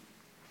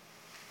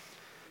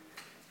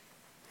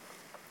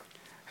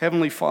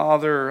 Heavenly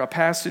Father, a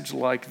passage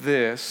like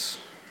this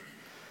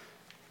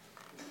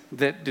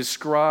that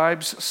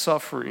describes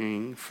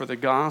suffering for the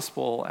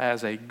gospel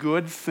as a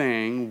good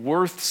thing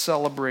worth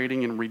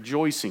celebrating and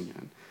rejoicing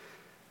in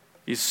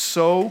is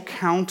so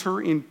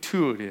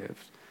counterintuitive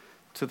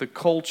to the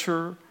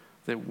culture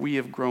that we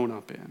have grown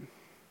up in.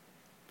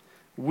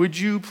 Would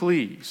you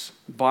please,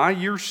 by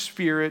your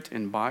Spirit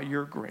and by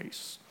your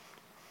grace,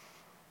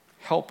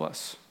 help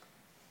us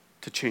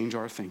to change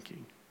our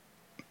thinking?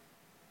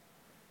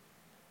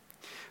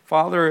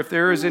 Father, if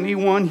there is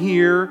anyone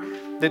here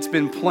that's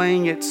been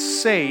playing it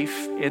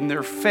safe in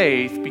their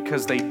faith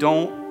because they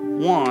don't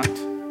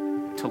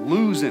want to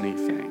lose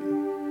anything,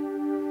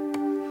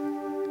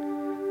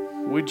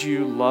 would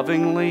you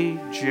lovingly,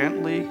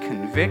 gently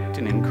convict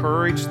and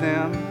encourage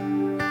them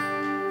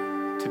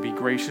to be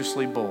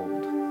graciously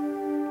bold?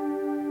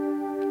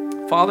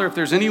 Father, if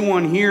there's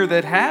anyone here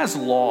that has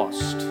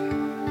lost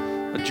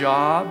a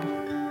job,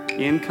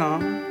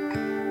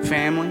 income,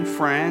 family,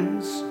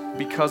 friends,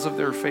 because of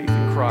their faith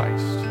in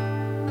Christ,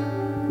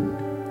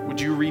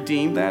 would you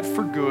redeem that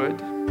for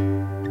good?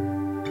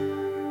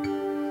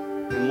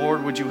 And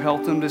Lord, would you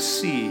help them to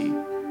see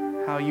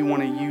how you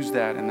want to use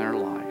that in their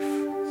life?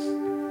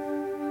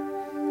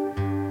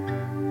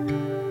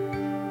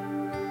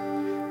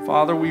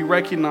 Father, we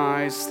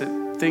recognize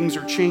that things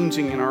are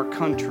changing in our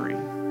country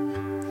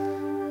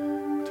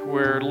to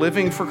where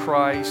living for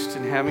Christ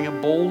and having a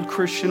bold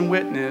Christian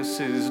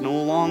witness is no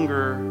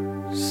longer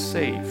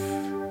safe.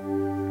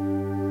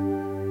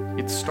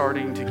 It's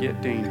starting to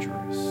get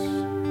dangerous.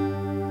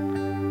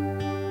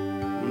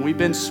 And we've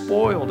been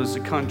spoiled as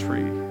a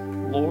country,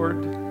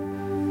 Lord,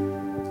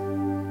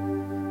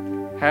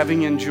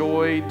 having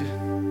enjoyed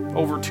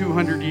over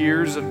 200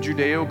 years of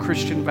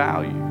Judeo-Christian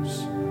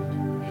values.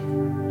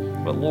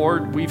 But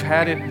Lord, we've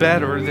had it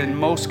better than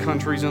most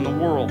countries in the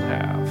world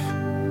have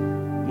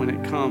when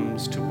it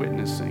comes to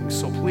witnessing.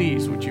 So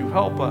please, would you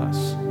help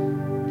us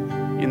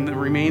in the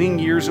remaining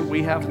years that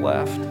we have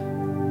left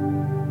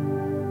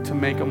to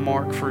make a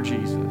mark for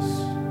Jesus,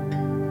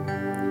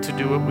 to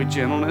do it with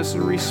gentleness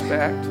and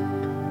respect,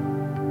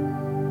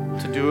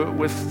 to do it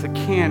with the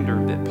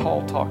candor that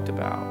Paul talked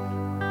about.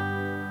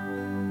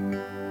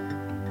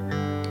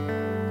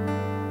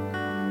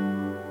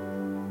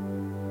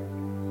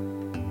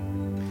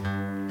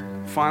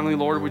 Finally,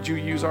 Lord, would you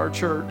use our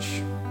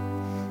church?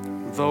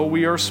 Though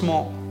we are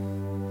small,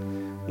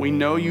 we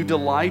know you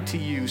delight to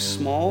use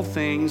small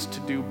things to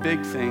do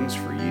big things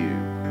for you,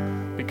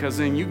 because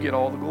then you get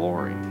all the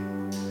glory.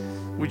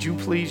 Would you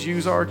please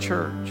use our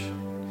church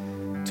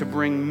to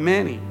bring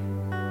many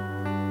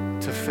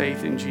to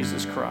faith in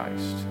Jesus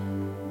Christ,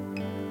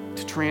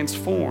 to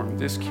transform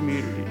this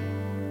community,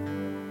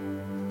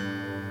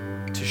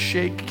 to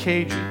shake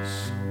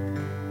cages,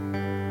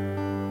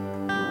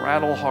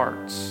 rattle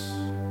hearts,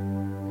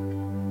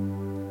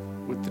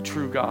 with the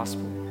true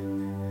gospel.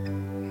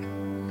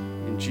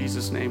 In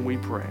Jesus' name we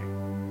pray.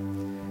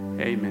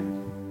 Amen.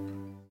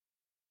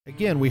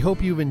 Again, we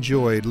hope you've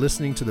enjoyed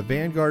listening to the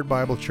Vanguard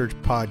Bible Church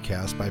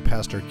podcast by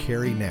Pastor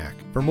Cary.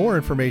 For more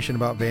information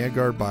about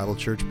Vanguard Bible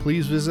Church,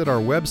 please visit our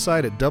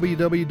website at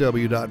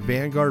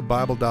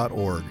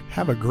www.vanguardbible.org.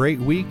 Have a great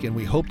week, and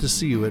we hope to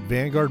see you at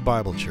Vanguard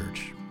Bible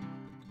Church.